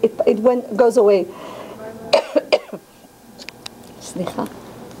him and it goes away.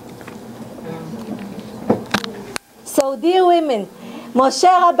 So, dear women, Moshe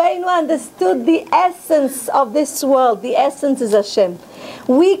Rabenu understood the essence of this world. The essence is Hashem.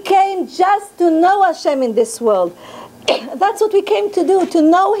 We came just to know Hashem in this world. That's what we came to do, to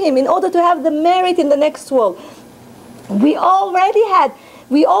know Him in order to have the merit in the next world. We already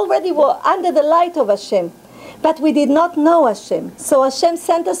were under the light of Hashem, but we did not know Hashem. So Hashem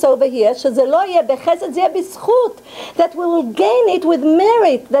sent us over here, that we will gain it with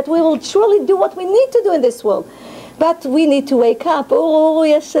merit, that we will truly do what we need to do in this world. But we need to wake up. Oh,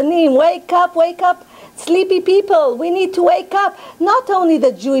 Yashanim, wake up, wake up. Sleepy people, we need to wake up. Not only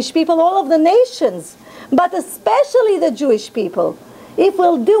the Jewish people, all of the nations, but especially the Jewish people. If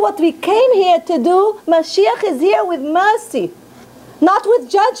we'll do what we came here to do, Mashiach is here with mercy, not with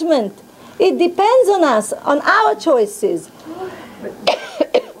judgment. It depends on us, on our choices. What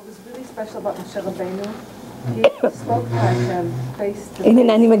was really special about Moshe Rabenu, he spoke to Hashem face to face.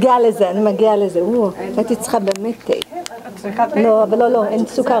 הנה, אני מגיעה לזה. הייתי צריכה באמת תה. לא, אבל לא, אין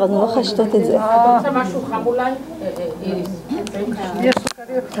סוכר, אז אני לא יכולה לשתות את זה. אתה רוצה משהו חם אולי? יש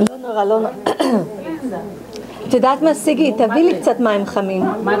סוכריות. לא נורא. את יודעת מה, סיגי? תביא לי קצת מים חמים.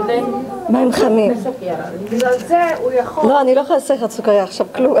 מים חמים. בגלל זה הוא יכול... לא, אני לא יכולה לעשות לך סוכריה עכשיו,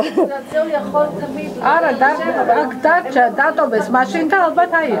 כלום. בגלל זה הוא יכול תמיד... dato bez mašinka, ali ba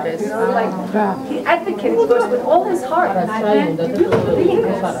taj iris. He advocated for us with all his heart. He really believed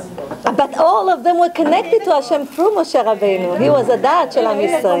it. But all of them were connected to Hashem through Moshe Rabenu. He was a dad של עם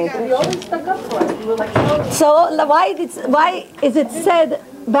ישראל. We always stuck up for us. We were like, no. So why is it said,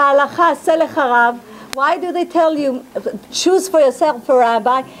 בהלכה עשה לך רב? Why do they tell you, choose for yourself a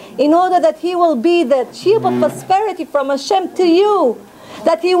rabbi, in order that he will be the shield of prosperity from Hashem to you,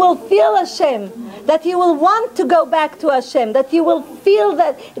 that you will feel Hashem, that you will want to go back to Hashem, that you will feel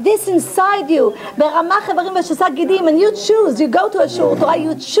that this inside you, and you choose, you go to a shul Torah,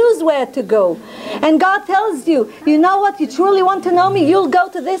 you choose where to go. And God tells you, you know what, you truly want to know me, you'll go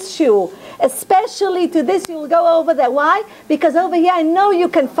to this shul. Especially to this, you'll go over there. Why? Because over here, I know you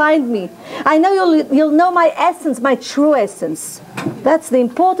can find me. I know you'll know my essence, my true essence. That's the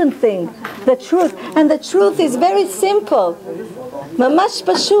important thing, the truth. And the truth is very simple. ממש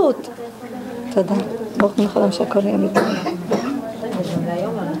פשוט. תודה. ברוך ממך עולם שהכל יהיה מתאים.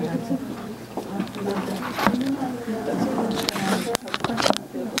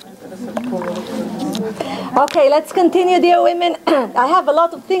 Okay, let's continue, dear women. I have a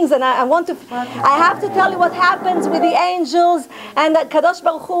lot of things, and I have to tell you what happens with the angels and Kadosh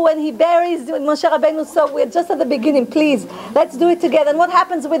Baruch Hu when he buries Moshe Rabenu. So we're just at the beginning. Please, let's do it together. And what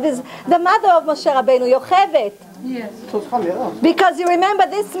happens with the mother of Moshe Rabenu, Yochevet? Yes. Because you remember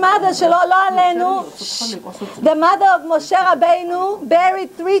this mother, Shelo Lo Aleinu, the mother of Moshe Rabenu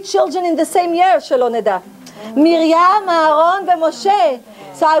buried 3 children in the same year, Shelo Neda. Miriam, Aaron, and Moshe.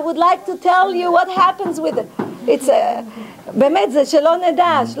 So I would like to tell you what happens with it. It's באמת זה שלא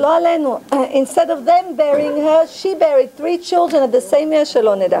נדע, שלא עלינו. Instead of them burying her, she buried 3 children at the same year,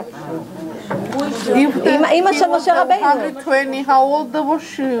 שלא נדע. אמא של משה רבנו. 120, how old was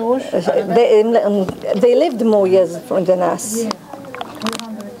she? They lived more years than us.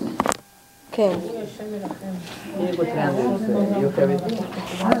 כן.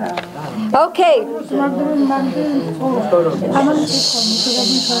 Okay.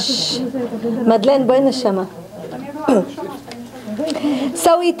 מדלן, בואי נשמה.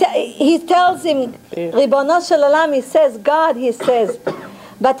 So he tells him, ריבונו של עולם, he says, God, he says,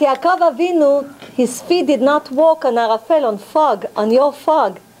 but Yaakov Avinu, his feet did not walk on arafel, on fog, on your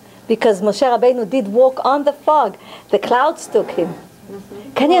fog, because Moshe Rabbeinu did walk on the fog. The clouds took him.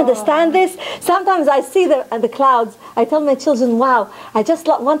 Can you understand this? Sometimes I see the clouds. I tell my children, wow, I just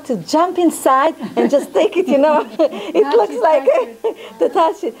want to jump inside and just take it, you know. It looks like to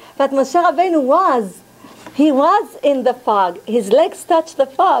touch it. But Moshe Rabbeinu he was in the fog. His legs touched the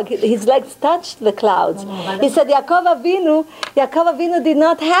fog. His legs touched the clouds. He said, Yaakov Avinu did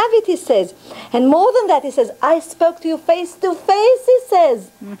not have it, he says. And more than that, he says, I spoke to you face to face, he says.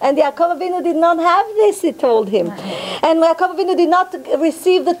 And Yaakov Avinu did not have this, he told him. And Yaakov Avinu did not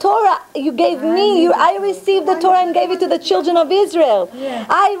receive the Torah. You gave me, I received the Torah and gave it to the children of Israel.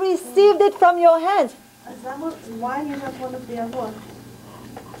 I received it from your hands. Why are you not one of the Avot?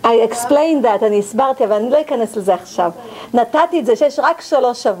 I explained that, אני הסברתי, אבל אני לא אכנס לזה עכשיו. נתתי את זה שיש רק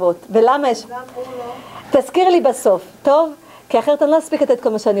 3 אבות. ולמה יש? תזכירי לי בסוף, טוב? כי אחרת אני לא אספיק לתת כל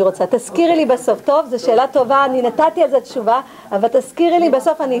מה שאני רוצה. תזכירי לי בסוף, טוב? זו שאלה טובה, אני נתתי על זה תשובה, אבל תזכירי לי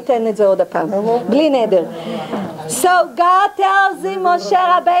בסוף, אני אתן את זה עוד הפעם. בלי נדר. So God tells him, Moshe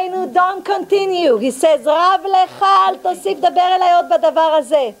Rabbeinu, don't continue. He says, רב לך, אל תוסיף דבר אליי עוד בדבר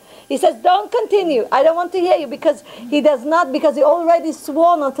הזה. He says, don't continue. I don't want to hear you because he already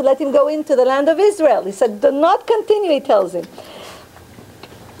swore not to let him go into the land of Israel. He said, do not continue, he tells him.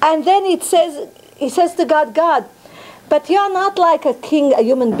 And then he says to God, God, but you're not like a king, a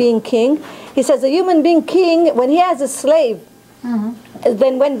human being king. He says, a human being king, when he has a slave,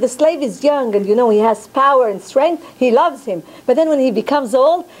 then when the slave is young and he has power and strength, he loves him. But then when he becomes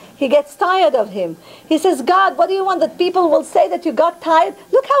old, he gets tired of him. He says, God, what do you want? That people will say that you got tired?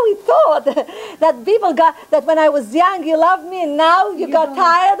 Look how he thought that people that when I was young you loved me and now you got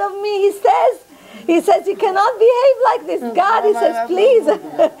tired of me, he says. He says, you cannot behave like this. God, he says, please.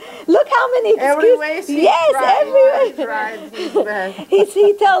 Look how many excuses. Yes, everywhere.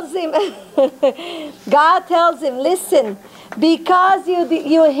 He tells him, God tells him, listen, because you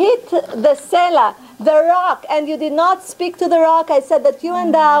hit the Selah, the rock, and you did not speak to the rock. I said that you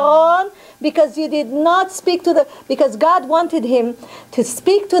and Aaron, because you did not speak because God wanted him to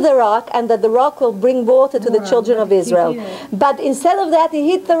speak to the rock, and that the rock will bring water to the children of Israel. But instead of that,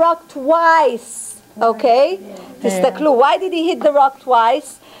 he hit the rock twice. Okay? Tistaklu. Why did he hit the rock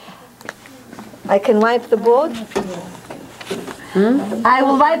twice? I can wipe the board. I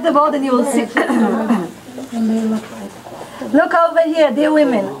will wipe the board and you will see. Look over here, dear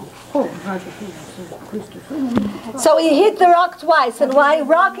women. So he hit the rock twice. And why?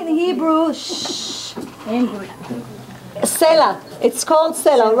 Rock in Hebrew, Selah. It's called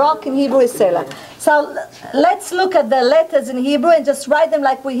Selah. Rock in Hebrew is Selah. So let's look at the letters in Hebrew and just write them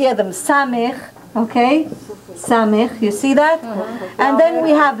like we hear them. Samech, okay? Samech, you see that? And then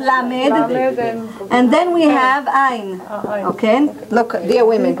we have Lamed. And then we have Ain. Okay? Look, dear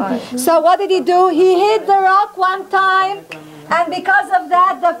women. So what did he do? He hit the rock one time. And because of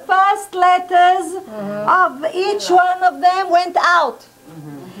that, the first letters of each one of them went out.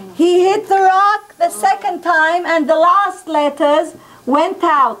 He hit the rock the second time, and the last letters went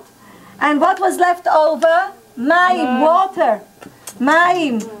out. And what was left over? Maim, water.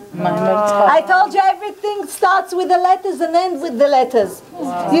 Maim. I told you everything starts with the letters and ends with the letters.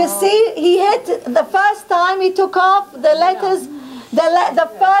 You see, he hit the first time, he took off the letters, the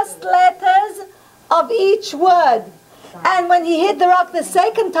first letters of each word. And when he hit the rock the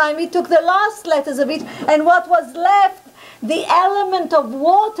second time, he took the last letters of each, and what was left, the element of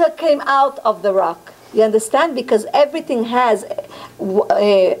water came out of the rock. You understand? Because everything has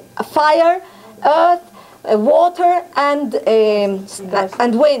fire, earth, water and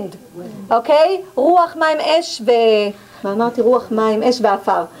wind. Okay? רוח מים אש אמרתי רוח מים אש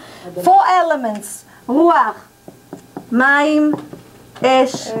ועפר. 4 elements. רוח, מים,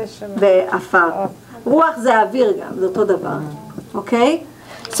 אש ועפר. רוח זה אוויר גם, זה אותו דבר. Okay?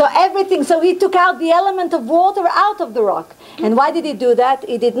 So everything, so he took out the element of water out of the rock. And why did he do that?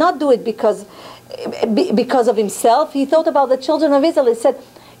 He did not do it because of himself. He thought about the children of Israel. He said,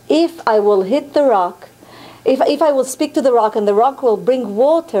 if I will hit the rock, if I will speak to the rock and the rock will bring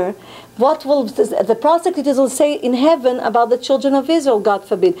water, what will the prosecutors will say in heaven about the children of Israel, God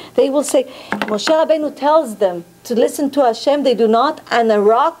forbid? They will say, Moshe Rabenu tells them to listen to Hashem, they do not, and a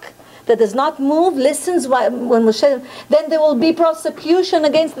rock that does not move listens when Moshe, then there will be prosecution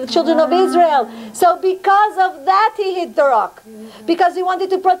against the children of Israel. So because of that he hit the rock, because he wanted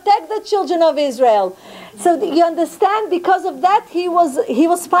to protect the children of Israel. So you understand, because of that he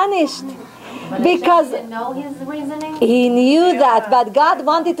was punished. Because he didn't know his reasoning? He knew that, but God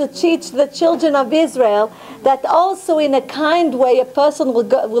wanted to teach the children of Israel that also in a kind way a person will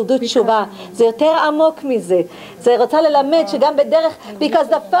do tshuva. זה יותר עמוק מזה. זה רוצה ללמד שגם בדרך, because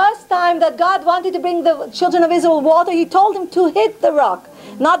the first time that God wanted to bring the children of Israel water, he told them to hit the rock.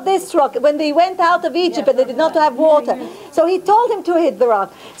 Not this rock, when they went out of Egypt and they did not have water. So he told him to hit the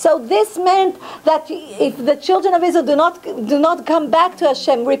rock. So this meant that if the children of Israel do not come back to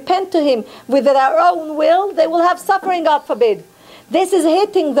Hashem, repent to him with their own will, they will have suffering, God forbid. This is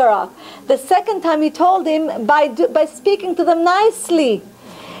hitting the rock. The second time he told him by speaking to them nicely.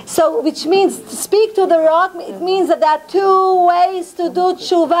 So, which means to speak to the rock, it means that there are 2 ways to do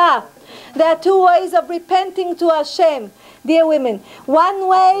tshuva. There are 2 ways of repenting to Hashem. Dear women, one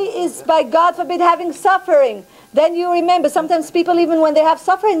way is by God forbid having suffering. Then you remember, sometimes people even when they have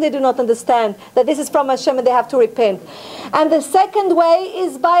suffering they do not understand that this is from Hashem and they have to repent. And the second way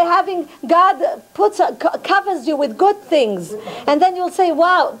is by having God covers you with good things. And then you'll say,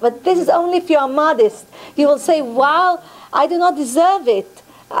 wow, but this is only if you are modest. You will say, wow, I do not deserve it.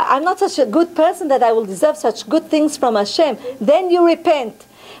 I'm not such a good person that I will deserve such good things from Hashem. Then you repent.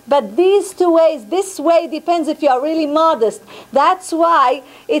 But these 2 ways, this way depends if you are really modest. That's why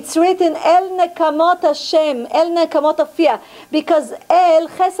it's written El Nekamot Hashem, El Nekamot Afia, because El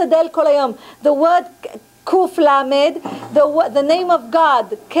Chesed El Kol Hayom, the word Kuf Lamed, the name of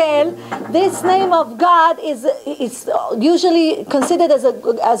God, Kel. This name of God is usually considered as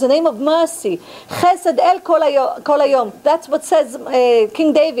a name of mercy. Chesed El Kol Hayom. That's what says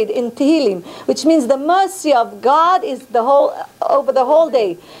King David in Tehillim, which means the mercy of God is over the whole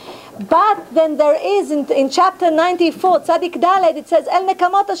day. But then there is in chapter 94, Tzadik Daled, it says El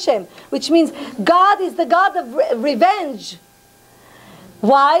Nekamot Hashem, which means God is the God of revenge.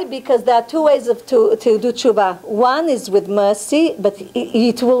 Why? Because there are 2 ways to do tshuva. One is with mercy, but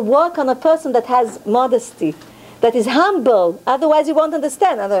it will work on a person that has modesty, that is humble. Otherwise you won't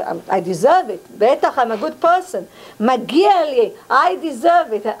understand. I deserve it. Betach, I'm a good person. Magia li, I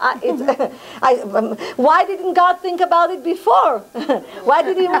deserve it. Why didn't God think about it before? Why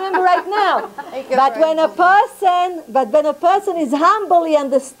did he remember right now? But when a person is humble, he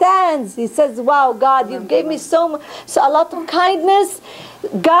understands. He says, wow, God, you gave me so a lot of kindness.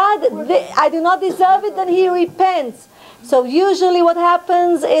 God, I do not deserve it, then he repents. So usually what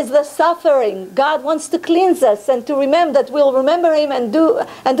happens is the suffering. God wants to cleanse us and to remember that we'll remember him and do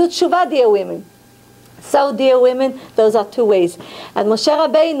tshuva, dear women. So, dear women, those are 2 ways. And Moshe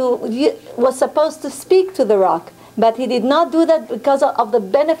Rabenu was supposed to speak to the rock, but he did not do that because of the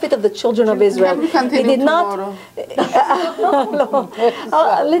benefit of the children of Israel. He did not.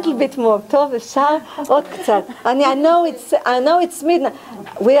 A little bit more. טוב, אפשר עוד קצת. I know it's midnight.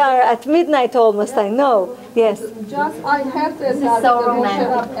 We are at midnight almost. I know. Yes. Just I heard that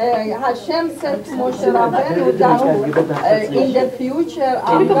Hashem said to Moshe Rabenu that in the future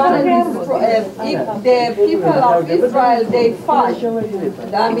I'm going to destroy, if the people of Israel they fight,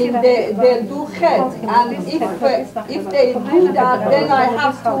 I mean they do chet, and if they do that, then I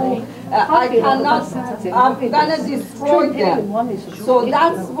have to, I'm going to destroy them. So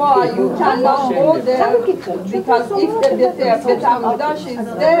that's why you cannot go there, because if the Tamdash is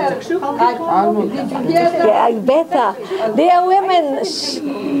there, did you hear that? Yeah, better. Dear women,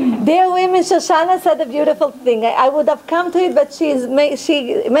 Shoshana said a beautiful thing. I would have come to it, but she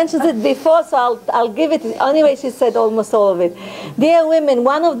mentions it before, so I'll give it. Anyway, she said almost all of it. Dear women,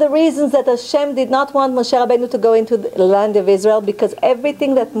 one of the reasons that Hashem did not want Moshe Rabenu to go into the land of Israel, because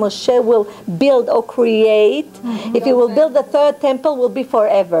everything that Moshe will build or create, if he will build the 3rd temple, will be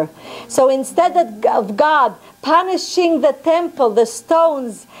forever. So instead of God punishing the temple, the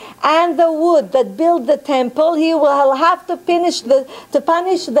stones and the wood that build the temple. He will have to punish the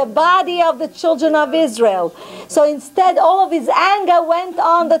body of the children of Israel. So instead, all of his anger went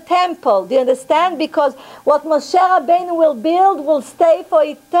on the temple. Do you understand? Because what Moshe Rabenu will build will stay for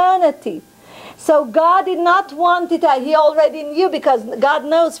eternity. So God did not want it. He already knew, because God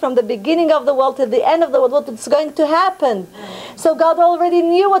knows from the beginning of the world to the end of the world what's going to happen. So God already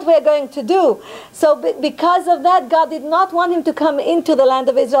knew what we're going to do. So because of that, God did not want him to come into the land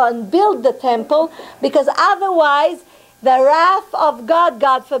of Israel and build the temple, because otherwise the wrath of God,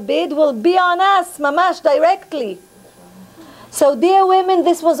 God forbid, will be on us, mamash, directly. So dear women,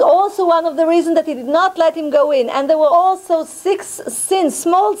 this was also one of the reasons that he did not let him go in. And there were also 6 sins,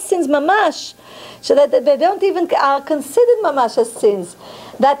 small sins, mamash, so that they don't even are considered mamash as sins,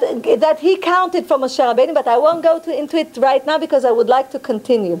 that he counted for Moshe Rabenu, but I won't go into it right now because I would like to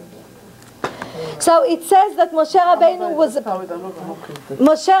continue. So it says that Moshe Rabenu was...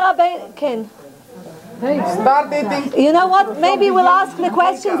 Moshe Rabenu... Ken. You know what? Maybe we'll ask the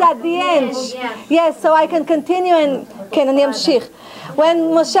questions at the end. Yes, so I can continue and Ken and Yamshich.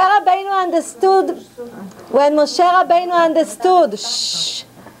 When Moshe Rabenu understood that when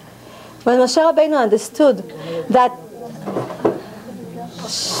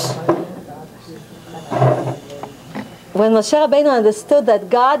Moshe Rabenu understood that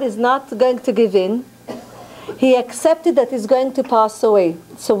God is not going to give in, he accepted that he's going to pass away.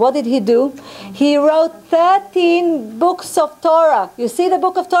 So what did he do? He wrote 13 books of Torah. You see the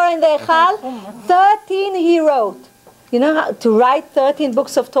book of Torah in the Echal? 13 he wrote. You know how to write 13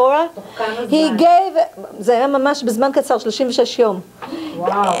 books of Torah? He gave, זה היה ממש בזמן קצר, 36 יום.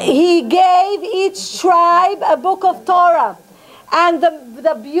 He gave each tribe a book of Torah. And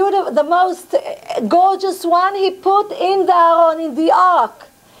the beautiful, the most gorgeous one he put in the Aron, in the ark.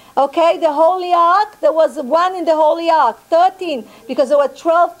 Okay, the Holy Ark, there was one in the Holy Ark, 13, because there were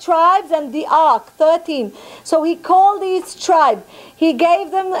 12 tribes and the Ark, 13. So he called each tribe. He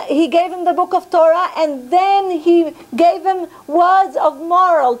gave them the book of Torah, and then he gave them words of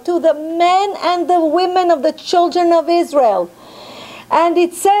moral to the men and the women of the children of Israel. And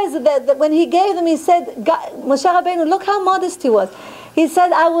it says that when he gave them, he said, Moshe Rabenu, look how modest he was. He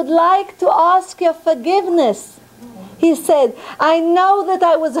said, I would like to ask your forgiveness. He said, I know that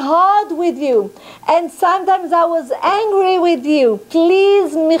I was hard with you, and sometimes I was angry with you.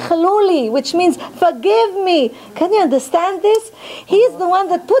 Please, michluli, which means forgive me. Can you understand this? He's the one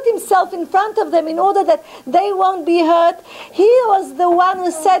that put himself in front of them in order that they won't be hurt. He was the one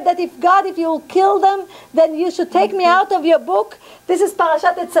who said that if you will kill them, then you should take me out of your book. This is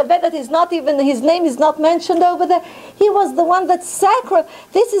Parashat Tetzaveh, that is not even, his name is not mentioned over there. He was the one that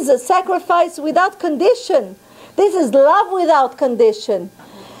this is a sacrifice without condition. This is love without condition.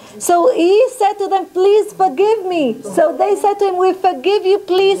 So he said to them, please forgive me. So they said to him, we forgive you,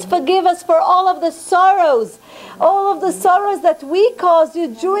 please forgive us for all of the sorrows. All of the sorrows that we caused you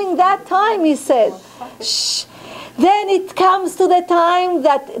during that time, he said. Shh. Then it comes to the time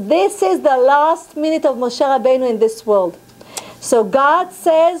that this is the last minute of Moshe Rabenu in this world. So God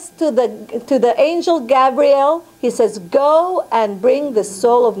says to the angel Gabriel, he says, go and bring the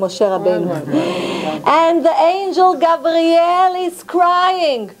soul of Moshe Rabenu. And the angel Gabriel is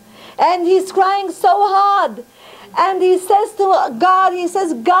crying. And he's crying so hard. And he says to God,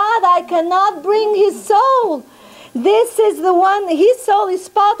 God, I cannot bring his soul. This is the one, his soul is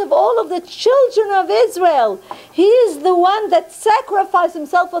part of all of the children of Israel. He is the one that sacrificed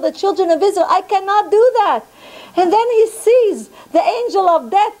himself for the children of Israel. I cannot do that. And then he sees the angel of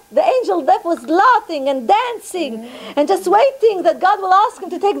death. The angel of death was laughing and dancing and just waiting that God will ask him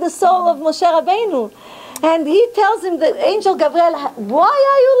to take the soul of Moshe Rabenu. And he tells him, the angel Gabriel, why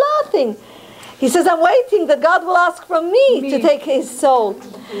are you laughing? He says, I'm waiting that God will ask from me to take his soul.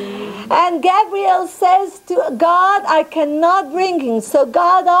 And Gabriel says to God, I cannot bring him. So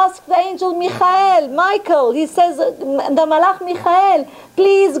God asked the angel Michael, he says, the Malach Michael,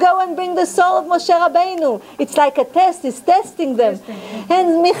 please go and bring the soul of Moshe Rabenu. It's like a test, he's testing them.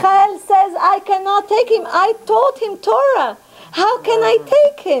 And Michael says, I cannot take him. I taught him Torah. How can I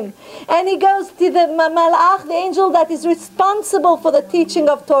take him? And he goes to the Malach, the angel that is responsible for the teaching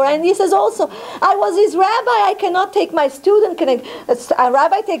of Torah. And he says also, I was his rabbi, I cannot take my student. Can a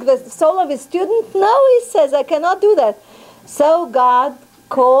rabbi take the soul of his student? No, he says, I cannot do that. So God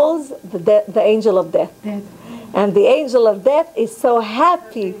calls the angel of death. And the angel of death is so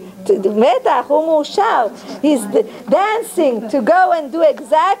happy. He's dancing to go and do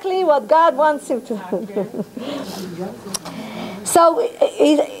exactly what God wants him to do. So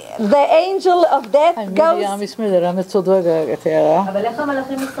the angel of death goes... אבל איך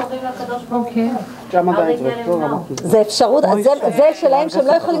המלאכים מסתובבים לקדוש ברוך הוא? זה אפשרות, זה שלהם שהם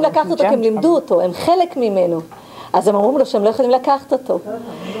לא יכולים לקחת אותו, כי הם לימדו אותו, הם חלק ממנו. אז הם אמרו לו שהם לא יכולים לקחת אותו.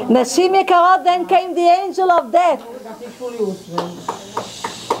 נשים יקרות, then came the angel of death.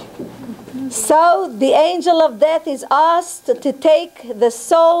 So the angel of death is asked to take the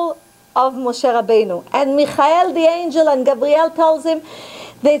soul of Moshe Rabenu. And Michael, the angel, and Gabriel tells him,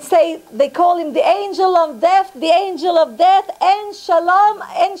 they call him the angel of death, En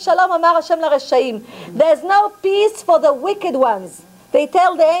shalom amar Hashem l'reshaim. There's no peace for the wicked ones. They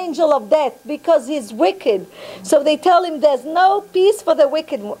tell the angel of death because he's wicked. So they tell him there's no peace for the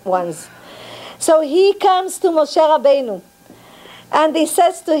wicked ones. So he comes to Moshe Rabenu and he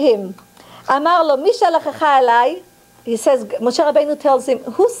says to him, Amar lo, mi shalachecha alai? He says, Moshe Rabenu tells him,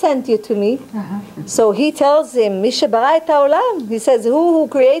 who sent you to me? So he tells him, Mi shebara et haolam. He says, who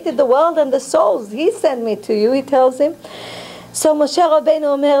created the world and the souls? He sent me to you, he tells him. So Moshe Rabenu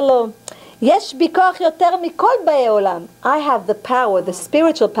omer lo, Yesh bi koach yoter mikol baei olam. I have the power, the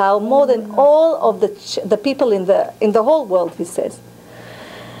spiritual power, more than all of the people in the whole world, he says.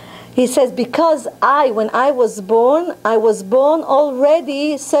 He says, because when I was born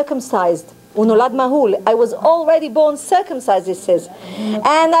already circumcised. Unolad mahul. I was already born circumcised, he says.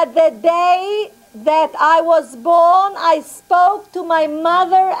 And at the day that I was born, I spoke to my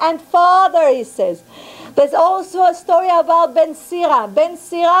mother and father, he says. There's also a story about Ben Sira. Ben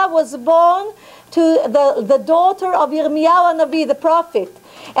Sira was born to the daughter of Yirmiyahu Navi, the prophet.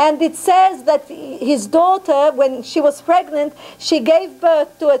 And it says that his daughter, when she was pregnant, she gave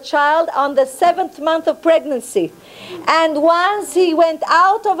birth to a child on the 7th month of pregnancy. And once he went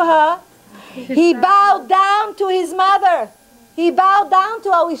out of her, he bowed down to his mother. He bowed down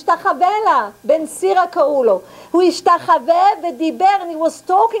to her, הוא השתחווה לה, בן סירה קראו לו. הוא השתחווה ודיבר, and he was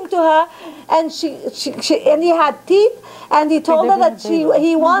talking to her, and and he had teeth, and he told her that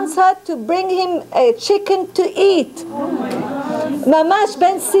he wants her to bring him a chicken to eat. Mamash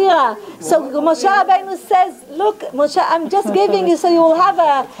ben Sira. So Moshe Rabenu says, look, Moshe, I'm just giving you so you will have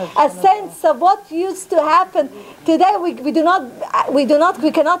a sense of what used to happen. Today we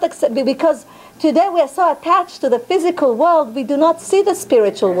cannot accept, because today we are so attached to the physical world, we do not see the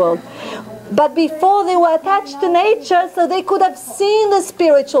spiritual world. But before they were attached to nature, so they could have seen the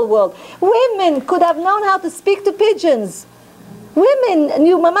spiritual world. Women could have known how to speak to pigeons. Women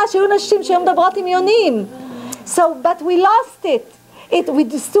knew, ממש היו נשים שהיו מדברות עם יונים. So, but we lost it. We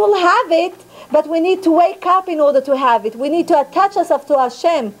still have it, but we need to wake up in order to have it. We need to attach ourselves to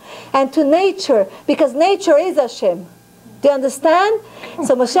Hashem and to nature, because nature is Hashem. Do you understand?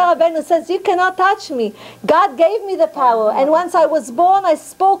 So Moshe Rabenu says, you cannot touch me. God gave me the power. And once I was born, I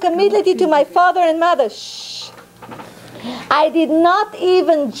spoke immediately to my father and mother. Shh. I did not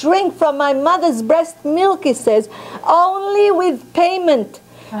even drink from my mother's breast milk, he says, only with payment.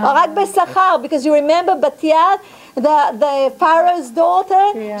 רק בשכר, because you remember Batiyat, the Pharaoh's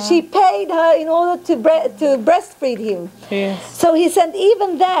daughter, she paid her in order to breastfeed him. Yes. So he said,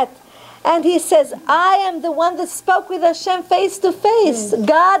 even that. And he says, I am the one that spoke with Hashem face to face.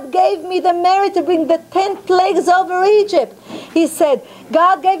 God gave me the merit to bring the 10 plagues over Egypt. He said,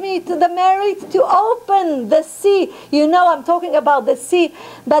 God gave me the merit to open the sea. You know, I'm talking about the sea.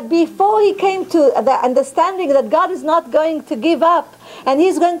 But before he came to the understanding that God is not going to give up, and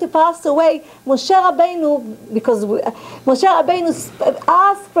he's going to pass away, Moshe Rabenu, because Moshe Rabenu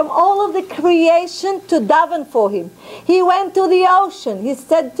asked from all of the creation to daven for him. He went to the ocean. He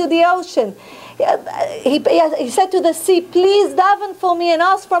said to the ocean, he said to the sea, please daven for me and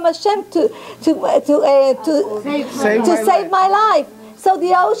ask from Hashem to save my life. So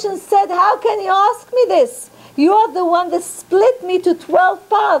the ocean said, how can you ask me this? You are the one that split me to 12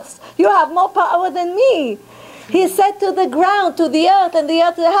 parts. You have more power than me. He said to the ground, to the earth, and the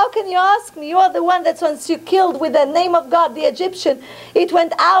earth said, how can you ask me? You are the one that once you killed with the name of God, the Egyptian, it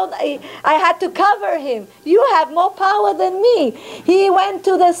went out, I had to cover him. You have more power than me. He went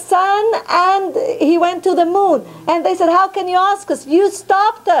to the sun and he went to the moon. And they said, how can you ask us? You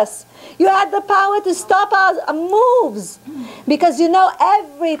stopped us. You had the power to stop our moves. Because you know,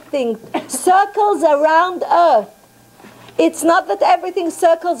 everything circles around earth. It's not that everything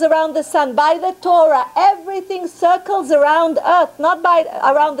circles around the sun. By the Torah, everything circles around earth, not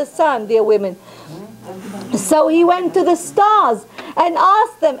around the sun, dear women. So he went to the stars and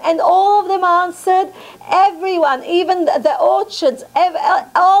asked them, and all of them answered. Everyone, even the orchards,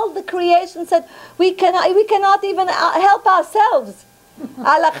 all the creation said, we cannot even help ourselves.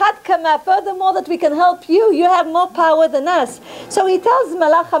 Alachat kama, furthermore that we can help you, you have more power than us. So he tells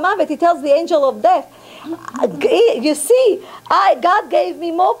Malach HaMavet, he tells the angel of death, You see, God gave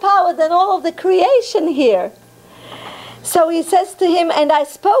me more power than all of the creation here. So he says to him, and I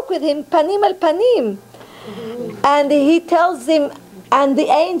spoke with him, panim al panim. And he tells him, and the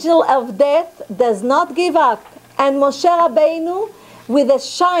angel of death does not give up. And Moshe Rabenu, with a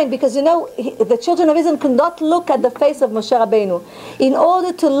shine, because you know, the children of Israel could not look at the face of Moshe Rabenu. In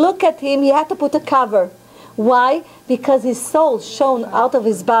order to look at him, he had to put a cover. Why? Because his soul shone out of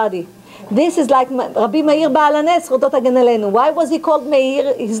his body. This is like Rabbi Meir Baal HaNes, Rodot Hagen Aleinu. Why was he called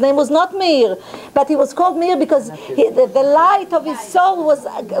Meir? His name was not Meir, but he was called Meir because the light of his soul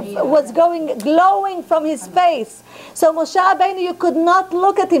was glowing from his face. So Moshe Rabbeinu, you could not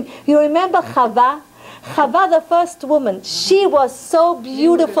look at him. You remember Chava? Chava, the first woman, she was so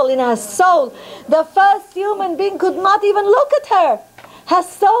beautiful in her soul. The first human being could not even look at her. Her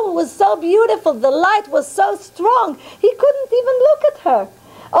soul was so beautiful. The light was so strong. He couldn't even look at her.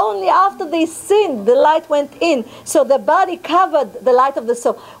 Only after they sinned, the light went in. So the body covered the light of the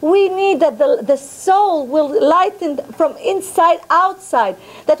soul. We need that the soul will lighten from inside outside.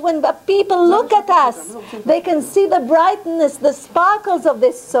 That when the people look at us, they can see the brightness, the sparkles of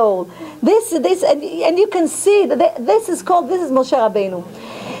this soul. And you can see that this is Moshe Rabenu.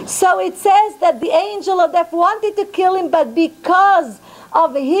 So it says that the angel of death wanted to kill him, but because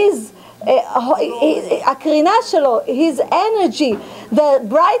of his his energy, the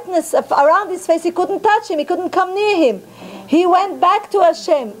brightness around his face, he couldn't touch him, he couldn't come near him. He went back to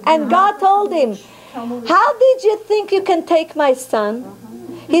Hashem, and God told him, how did you think you can take my son?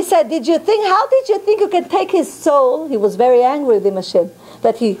 He said, how did you think you can take his soul? He was very angry with him, Hashem,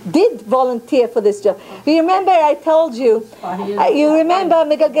 that he did volunteer for this job. You remember I told you, you remember,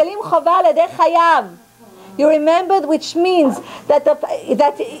 Megalgalim Chova L'Yedei Chayav. You remembered, which means that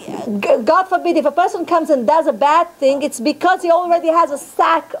God forbid, if a person comes and does a bad thing, it's because he already has a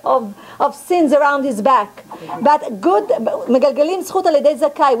sack of sins around his back. But good, megalgalim zchut al yedei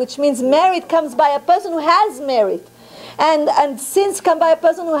zakai, which means merit comes by a person who has merit. And sins come by a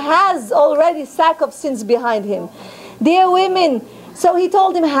person who has already a sack of sins behind him. Dear women, so he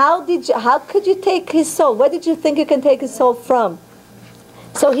told him, how could you take his soul? Where did you think you can take his soul from?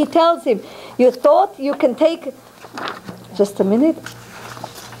 So he tells him, you thought you can take, just a minute.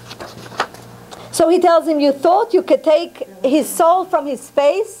 So he tells him, you thought you could take his soul from his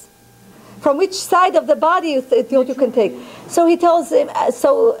face? From which side of the body you thought you can take? So he tells him,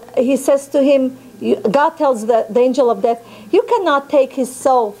 so he says to him, God tells the angel of death, you cannot take his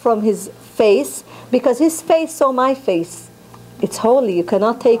soul from his face, because his face saw my face. It's holy, you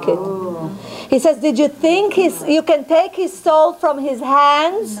cannot take it. He says, did you think you can take his soul from his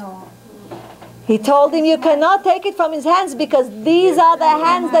hands? No. He told him, you cannot take it from his hands, because these are the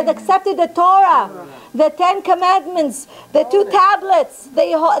hands that accepted the Torah, the 10 Commandments, the 2 tablets. They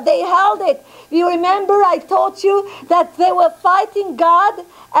held it. You remember I taught you that they were fighting God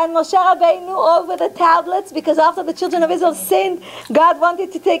and Moshe Rabenu over the tablets, because after the children of Israel sinned, God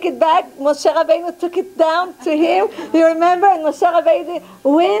wanted to take it back. Moshe Rabenu took it down to him. You remember? And Moshe Rabenu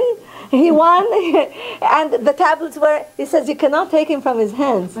he won. And the tablets were, he says, you cannot take him from his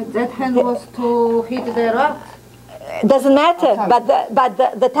hands. But that hand was to hit the rock. Doesn't matter. But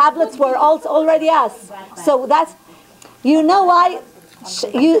the tablets were also already us. So that's, you know why?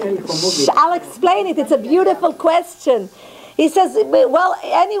 I'll explain it. It's a beautiful question. He says, well,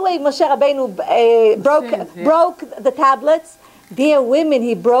 anyway, Moshe Rabenu broke the tablets. Dear women,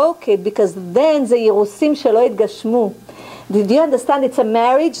 he broke it because then the Yerusim shelo itgashmu. Did you understand? It's a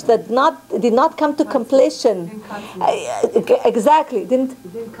marriage that did not come to completion. Exactly. Didn't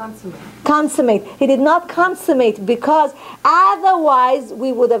consummate. He did not consummate, because otherwise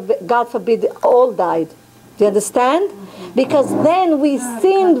we would have, God forbid, all died. Do you understand? Because then we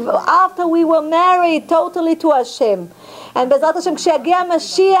sinned after we were married totally to Hashem. And Bezrat Hashem, ksheyagia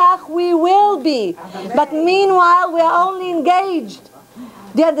Mashiach, we will be. But meanwhile, we are only engaged.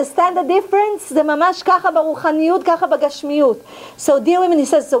 Do you understand the difference? The mamash kacha baruchaniyut, kacha bagashmiyut. So, dear women, he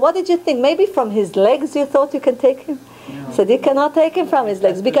says, so what did you think? Maybe from his legs you thought you can take him? He said, you cannot take him from his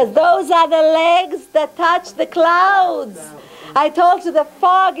legs, because those are the legs that touch the clouds. I told you the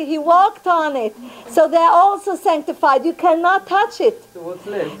fog, he walked on it. So they're also sanctified. You cannot touch it.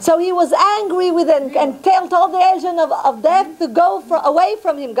 So he was angry with it and told the agent of death to go away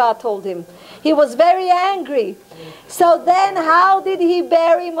from him, God told him. He was very angry. So then how did he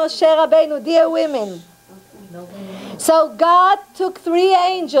bury Moshe Rabenu, dear women? So God took 3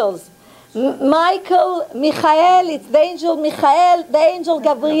 angels. Michael, Michael, it's the angel Michael, the angel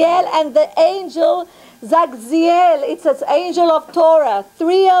Gabriel, and the angel Zagziel, it's an angel of Torah.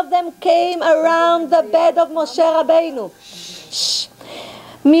 3 of them came around the bed of Moshe Rabenu. Shh.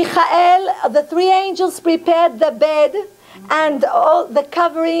 Michael, the three angels prepared the bed and all the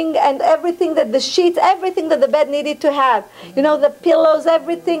covering and everything, that the sheets, everything that the bed needed to have. You know, the pillows,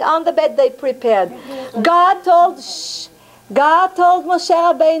 everything on the bed they prepared. God told Moshe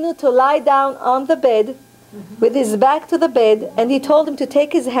Rabenu to lie down on the bed with his back to the bed, and he told him to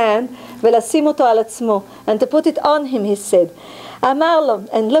take his hand ולשים אותו על עצמו, and to put it on him, he said. אמר לו,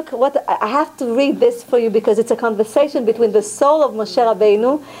 and look, what I have to read this for you because it's a conversation between the soul of Moshe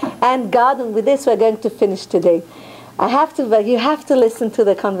Rabenu and God, and with this we're going to finish today. You have to listen to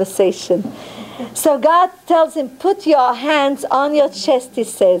the conversation. So God tells him, put your hands on your chest, he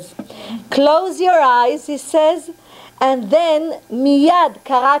says. Close your eyes, he says. And then, miyad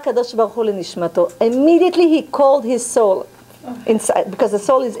kara kadosh baruch hu lenishmato. Immediately he called his soul inside, because the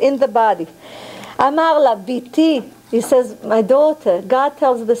soul is in the body. Amar la biti, he says, my daughter. God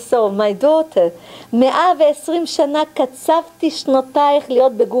tells the soul, my daughter, 120 shana katzavti shnotayich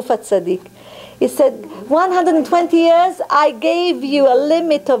liot beguf hatzadik. He said, 120 years I gave you a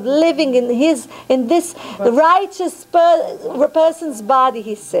limit of living in this righteous person's body,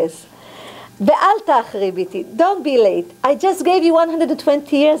 he says. Don't be late. I just gave you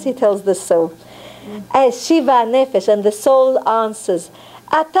 120 years, he tells the soul. Shiva nefesh, and the soul answers,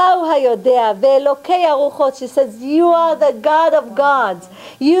 Atau hayodea ve'elokei aruchot. She says, you are the God of gods.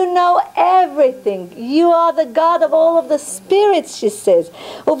 You know everything. You are the God of all of the spirits, she says.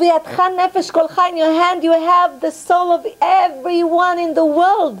 Uviatcha nefesh kolcha, in your hand you have the soul of everyone in the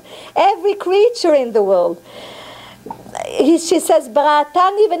world, every creature in the world. She says,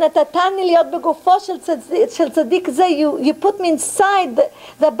 "Bratani v'natatani liot begufo shel tzadik ze." You put me inside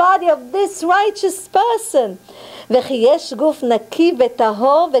the body of this righteous person. וכי יש גוף נקי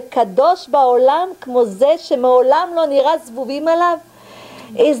וטהור וקדוש בעולם כמו זה שמעולם לא נראה זבובים עליו?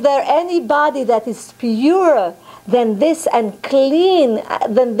 Is there any body that is purer than this and clean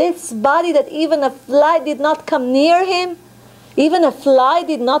than this body, that even a fly did not come near him? Even a fly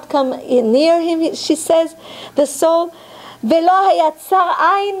did not come near him, she says, the soul. ולא היה צר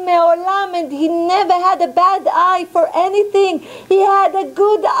עין מעולם, and he never had a bad eye for anything. He had a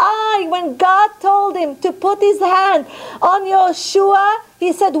good eye. When God told him to put his hand on Yoshua,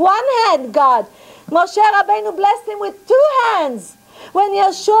 he said, one hand, God. Moshe Rabenu blessed him with two hands. When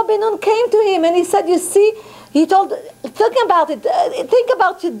Yoshua ben Nun came to him and he said, you see, he told, think about it, think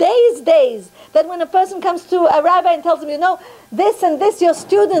about today's days, that when a person comes to a rabbi and tells him, you know, this and this, your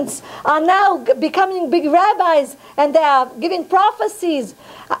students are now becoming big rabbis and they are giving prophecies,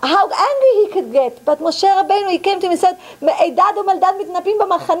 how angry he could get. But Moshe Rabenu, he came to him and said, Eldad u'Meldad mitnapim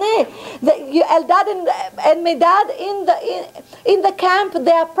b'machaneh. Eldad and Medad in the camp,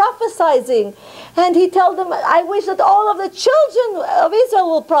 they are prophesying. And he told them, I wish that all of the children of Israel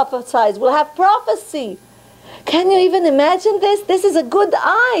will prophesy, will have prophecy. Can you even imagine this? This is a good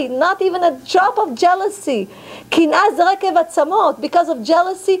eye, not even a drop of jealousy. Because of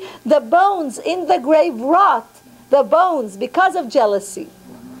jealousy, the bones in the grave rot. The bones, because of jealousy.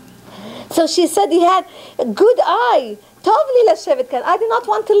 So she said he had a good eye. I do not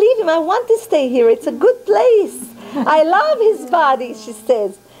want to leave him. I want to stay here. It's a good place. I love his body, she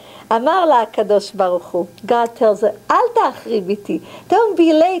says. Amar la Kadosh Baruch Hu. God tells her, Al ta'achri biti. Don't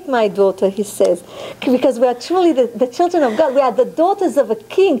be late, my daughter, he says. Because we are truly the children of God. We are the daughters of a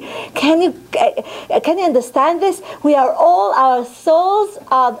king. Can you understand this? We are all, our souls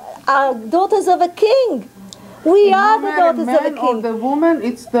are daughters of a king. We are the daughters of a king. The woman,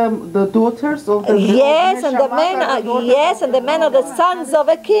 it's the daughters of the yes, and the men are and the men are the sons of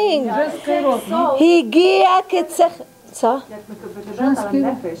a king. Higia ketzech. So?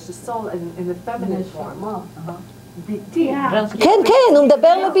 the soul in the feminine form. כן, כן, הוא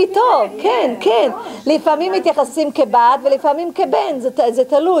מדבר לביתו, כן, כן. לפעמים מתייחסים כבת ולפעמים כבן, זה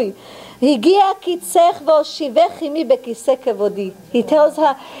תלוי. הגיע קיצך והושיבך עמי בכיסא כבודי. He tells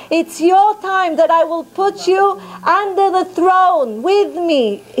her, it's your time that I will put you under the throne with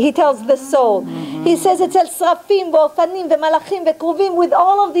me. He tells the soul. He says it's אצל שרפים ואופנים ומלאכים וכרובים with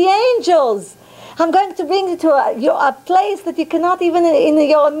all of the angels. I'm going to bring you to a place that you cannot even in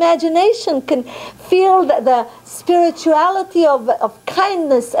your imagination can feel the spirituality of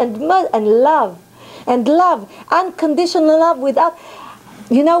kindness and love. And love, unconditional love without,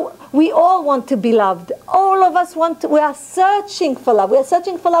 you know, we all want to be loved. All of us we are searching for love. We are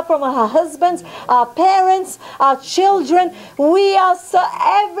searching for love from our husbands, our parents, our children.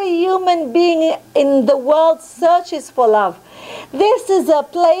 Every human being in the world searches for love. This is a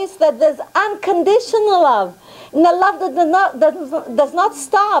place that there's unconditional love. And the love that does not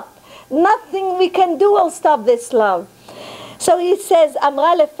stop. Nothing we can do will stop this love. So he says,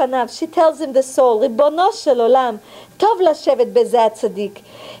 Amra lefanav, she tells him the soul, Ribono shel olam, טוב לשבת בזה הצדיק.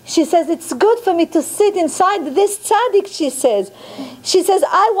 She says, it's good for me to sit inside this tzaddik, she says. She says,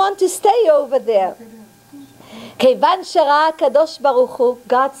 I want to stay over there. כיוון שראה הקדוש ברוך הוא,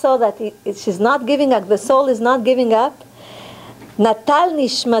 God saw that she's not giving up, the soul is not giving up, נטל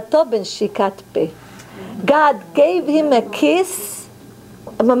נשמתו בנשיקת פה. God gave him a kiss,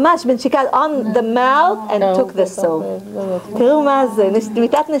 ממש בנשיקה, on the mouth, and took the soul. תראו מה זה,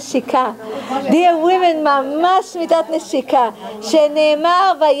 מיטת נשיקה. Dear women, ממש מיטת נשיקה.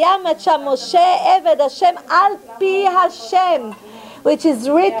 שנאמר, וימת שם משה עבד השם על פי השם. Which is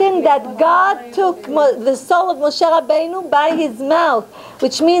written that God took the soul of Moshe Rabenu by his mouth,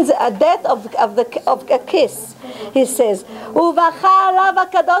 which means a death of a kiss. He says, ובכה עליו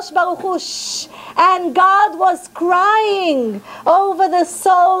הקדוש ברוך הוא, and God was crying over the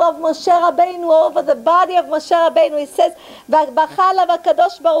soul of Moshe Rabenu, over the body of Moshe Rabenu. He says, ובכה עליו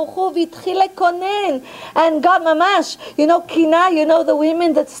הקדוש ברוך הוא והתחיל לקונן. And God, mamash, you know, kina, you know the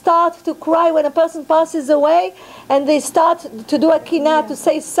women that start to cry when a person passes away, and they start to do a kina, to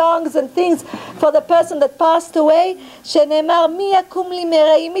say songs and things for the person that passed away. שנאמר, מי יקום לי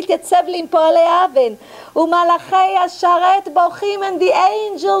מרעים, מתייצב לי עם פועלי אבן. ומלאכי השרת בוכים, and the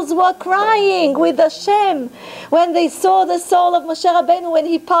angels were crying with Hashem when they saw the soul of Moshe Rabenu when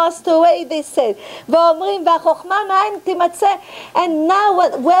he passed away. They said, ואומרים, והחוכמה מאין תימצא, and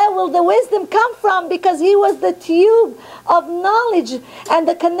now where will the wisdom come from? Because he was the tube of knowledge and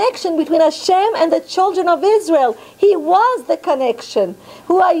the connection between Hashem and the children of Israel. He was the connection.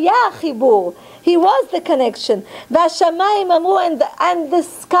 הוא היה החיבור. He was the connection. והשמיים אמרו, and the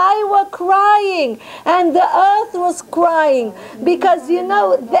sky were crying, and the earth was crying, because you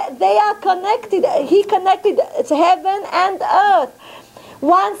know they are connected. He connected heaven and earth.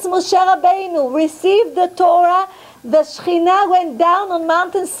 Once Moshe Rabenu received the Torah, the Shekhinah went down on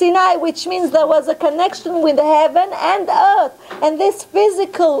Mountain Sinai, which means there was a connection with heaven and earth, and this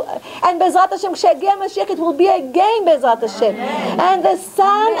physical, and Bezrat Hashem, כשיגיע Mashiach, it will be again Bezrat Hashem, and the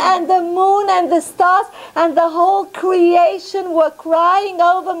sun and the moon and the stars and the whole creation were crying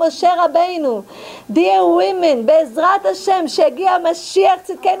over Moshe Rabenu. Dear women, Bezrat Hashem, כשיגיע Mashiach,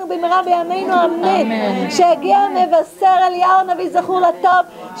 צדקנו במהרה בימינו אמן, כשיגיע מבשר אליהו הנביא זכור לטוב,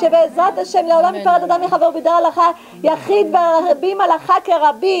 שבעזרת השם לעולם יפרד אדם מחברו בדבר הלכה, יחיד ברבים הלכה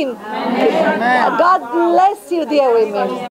כרבים. God bless you, dear women.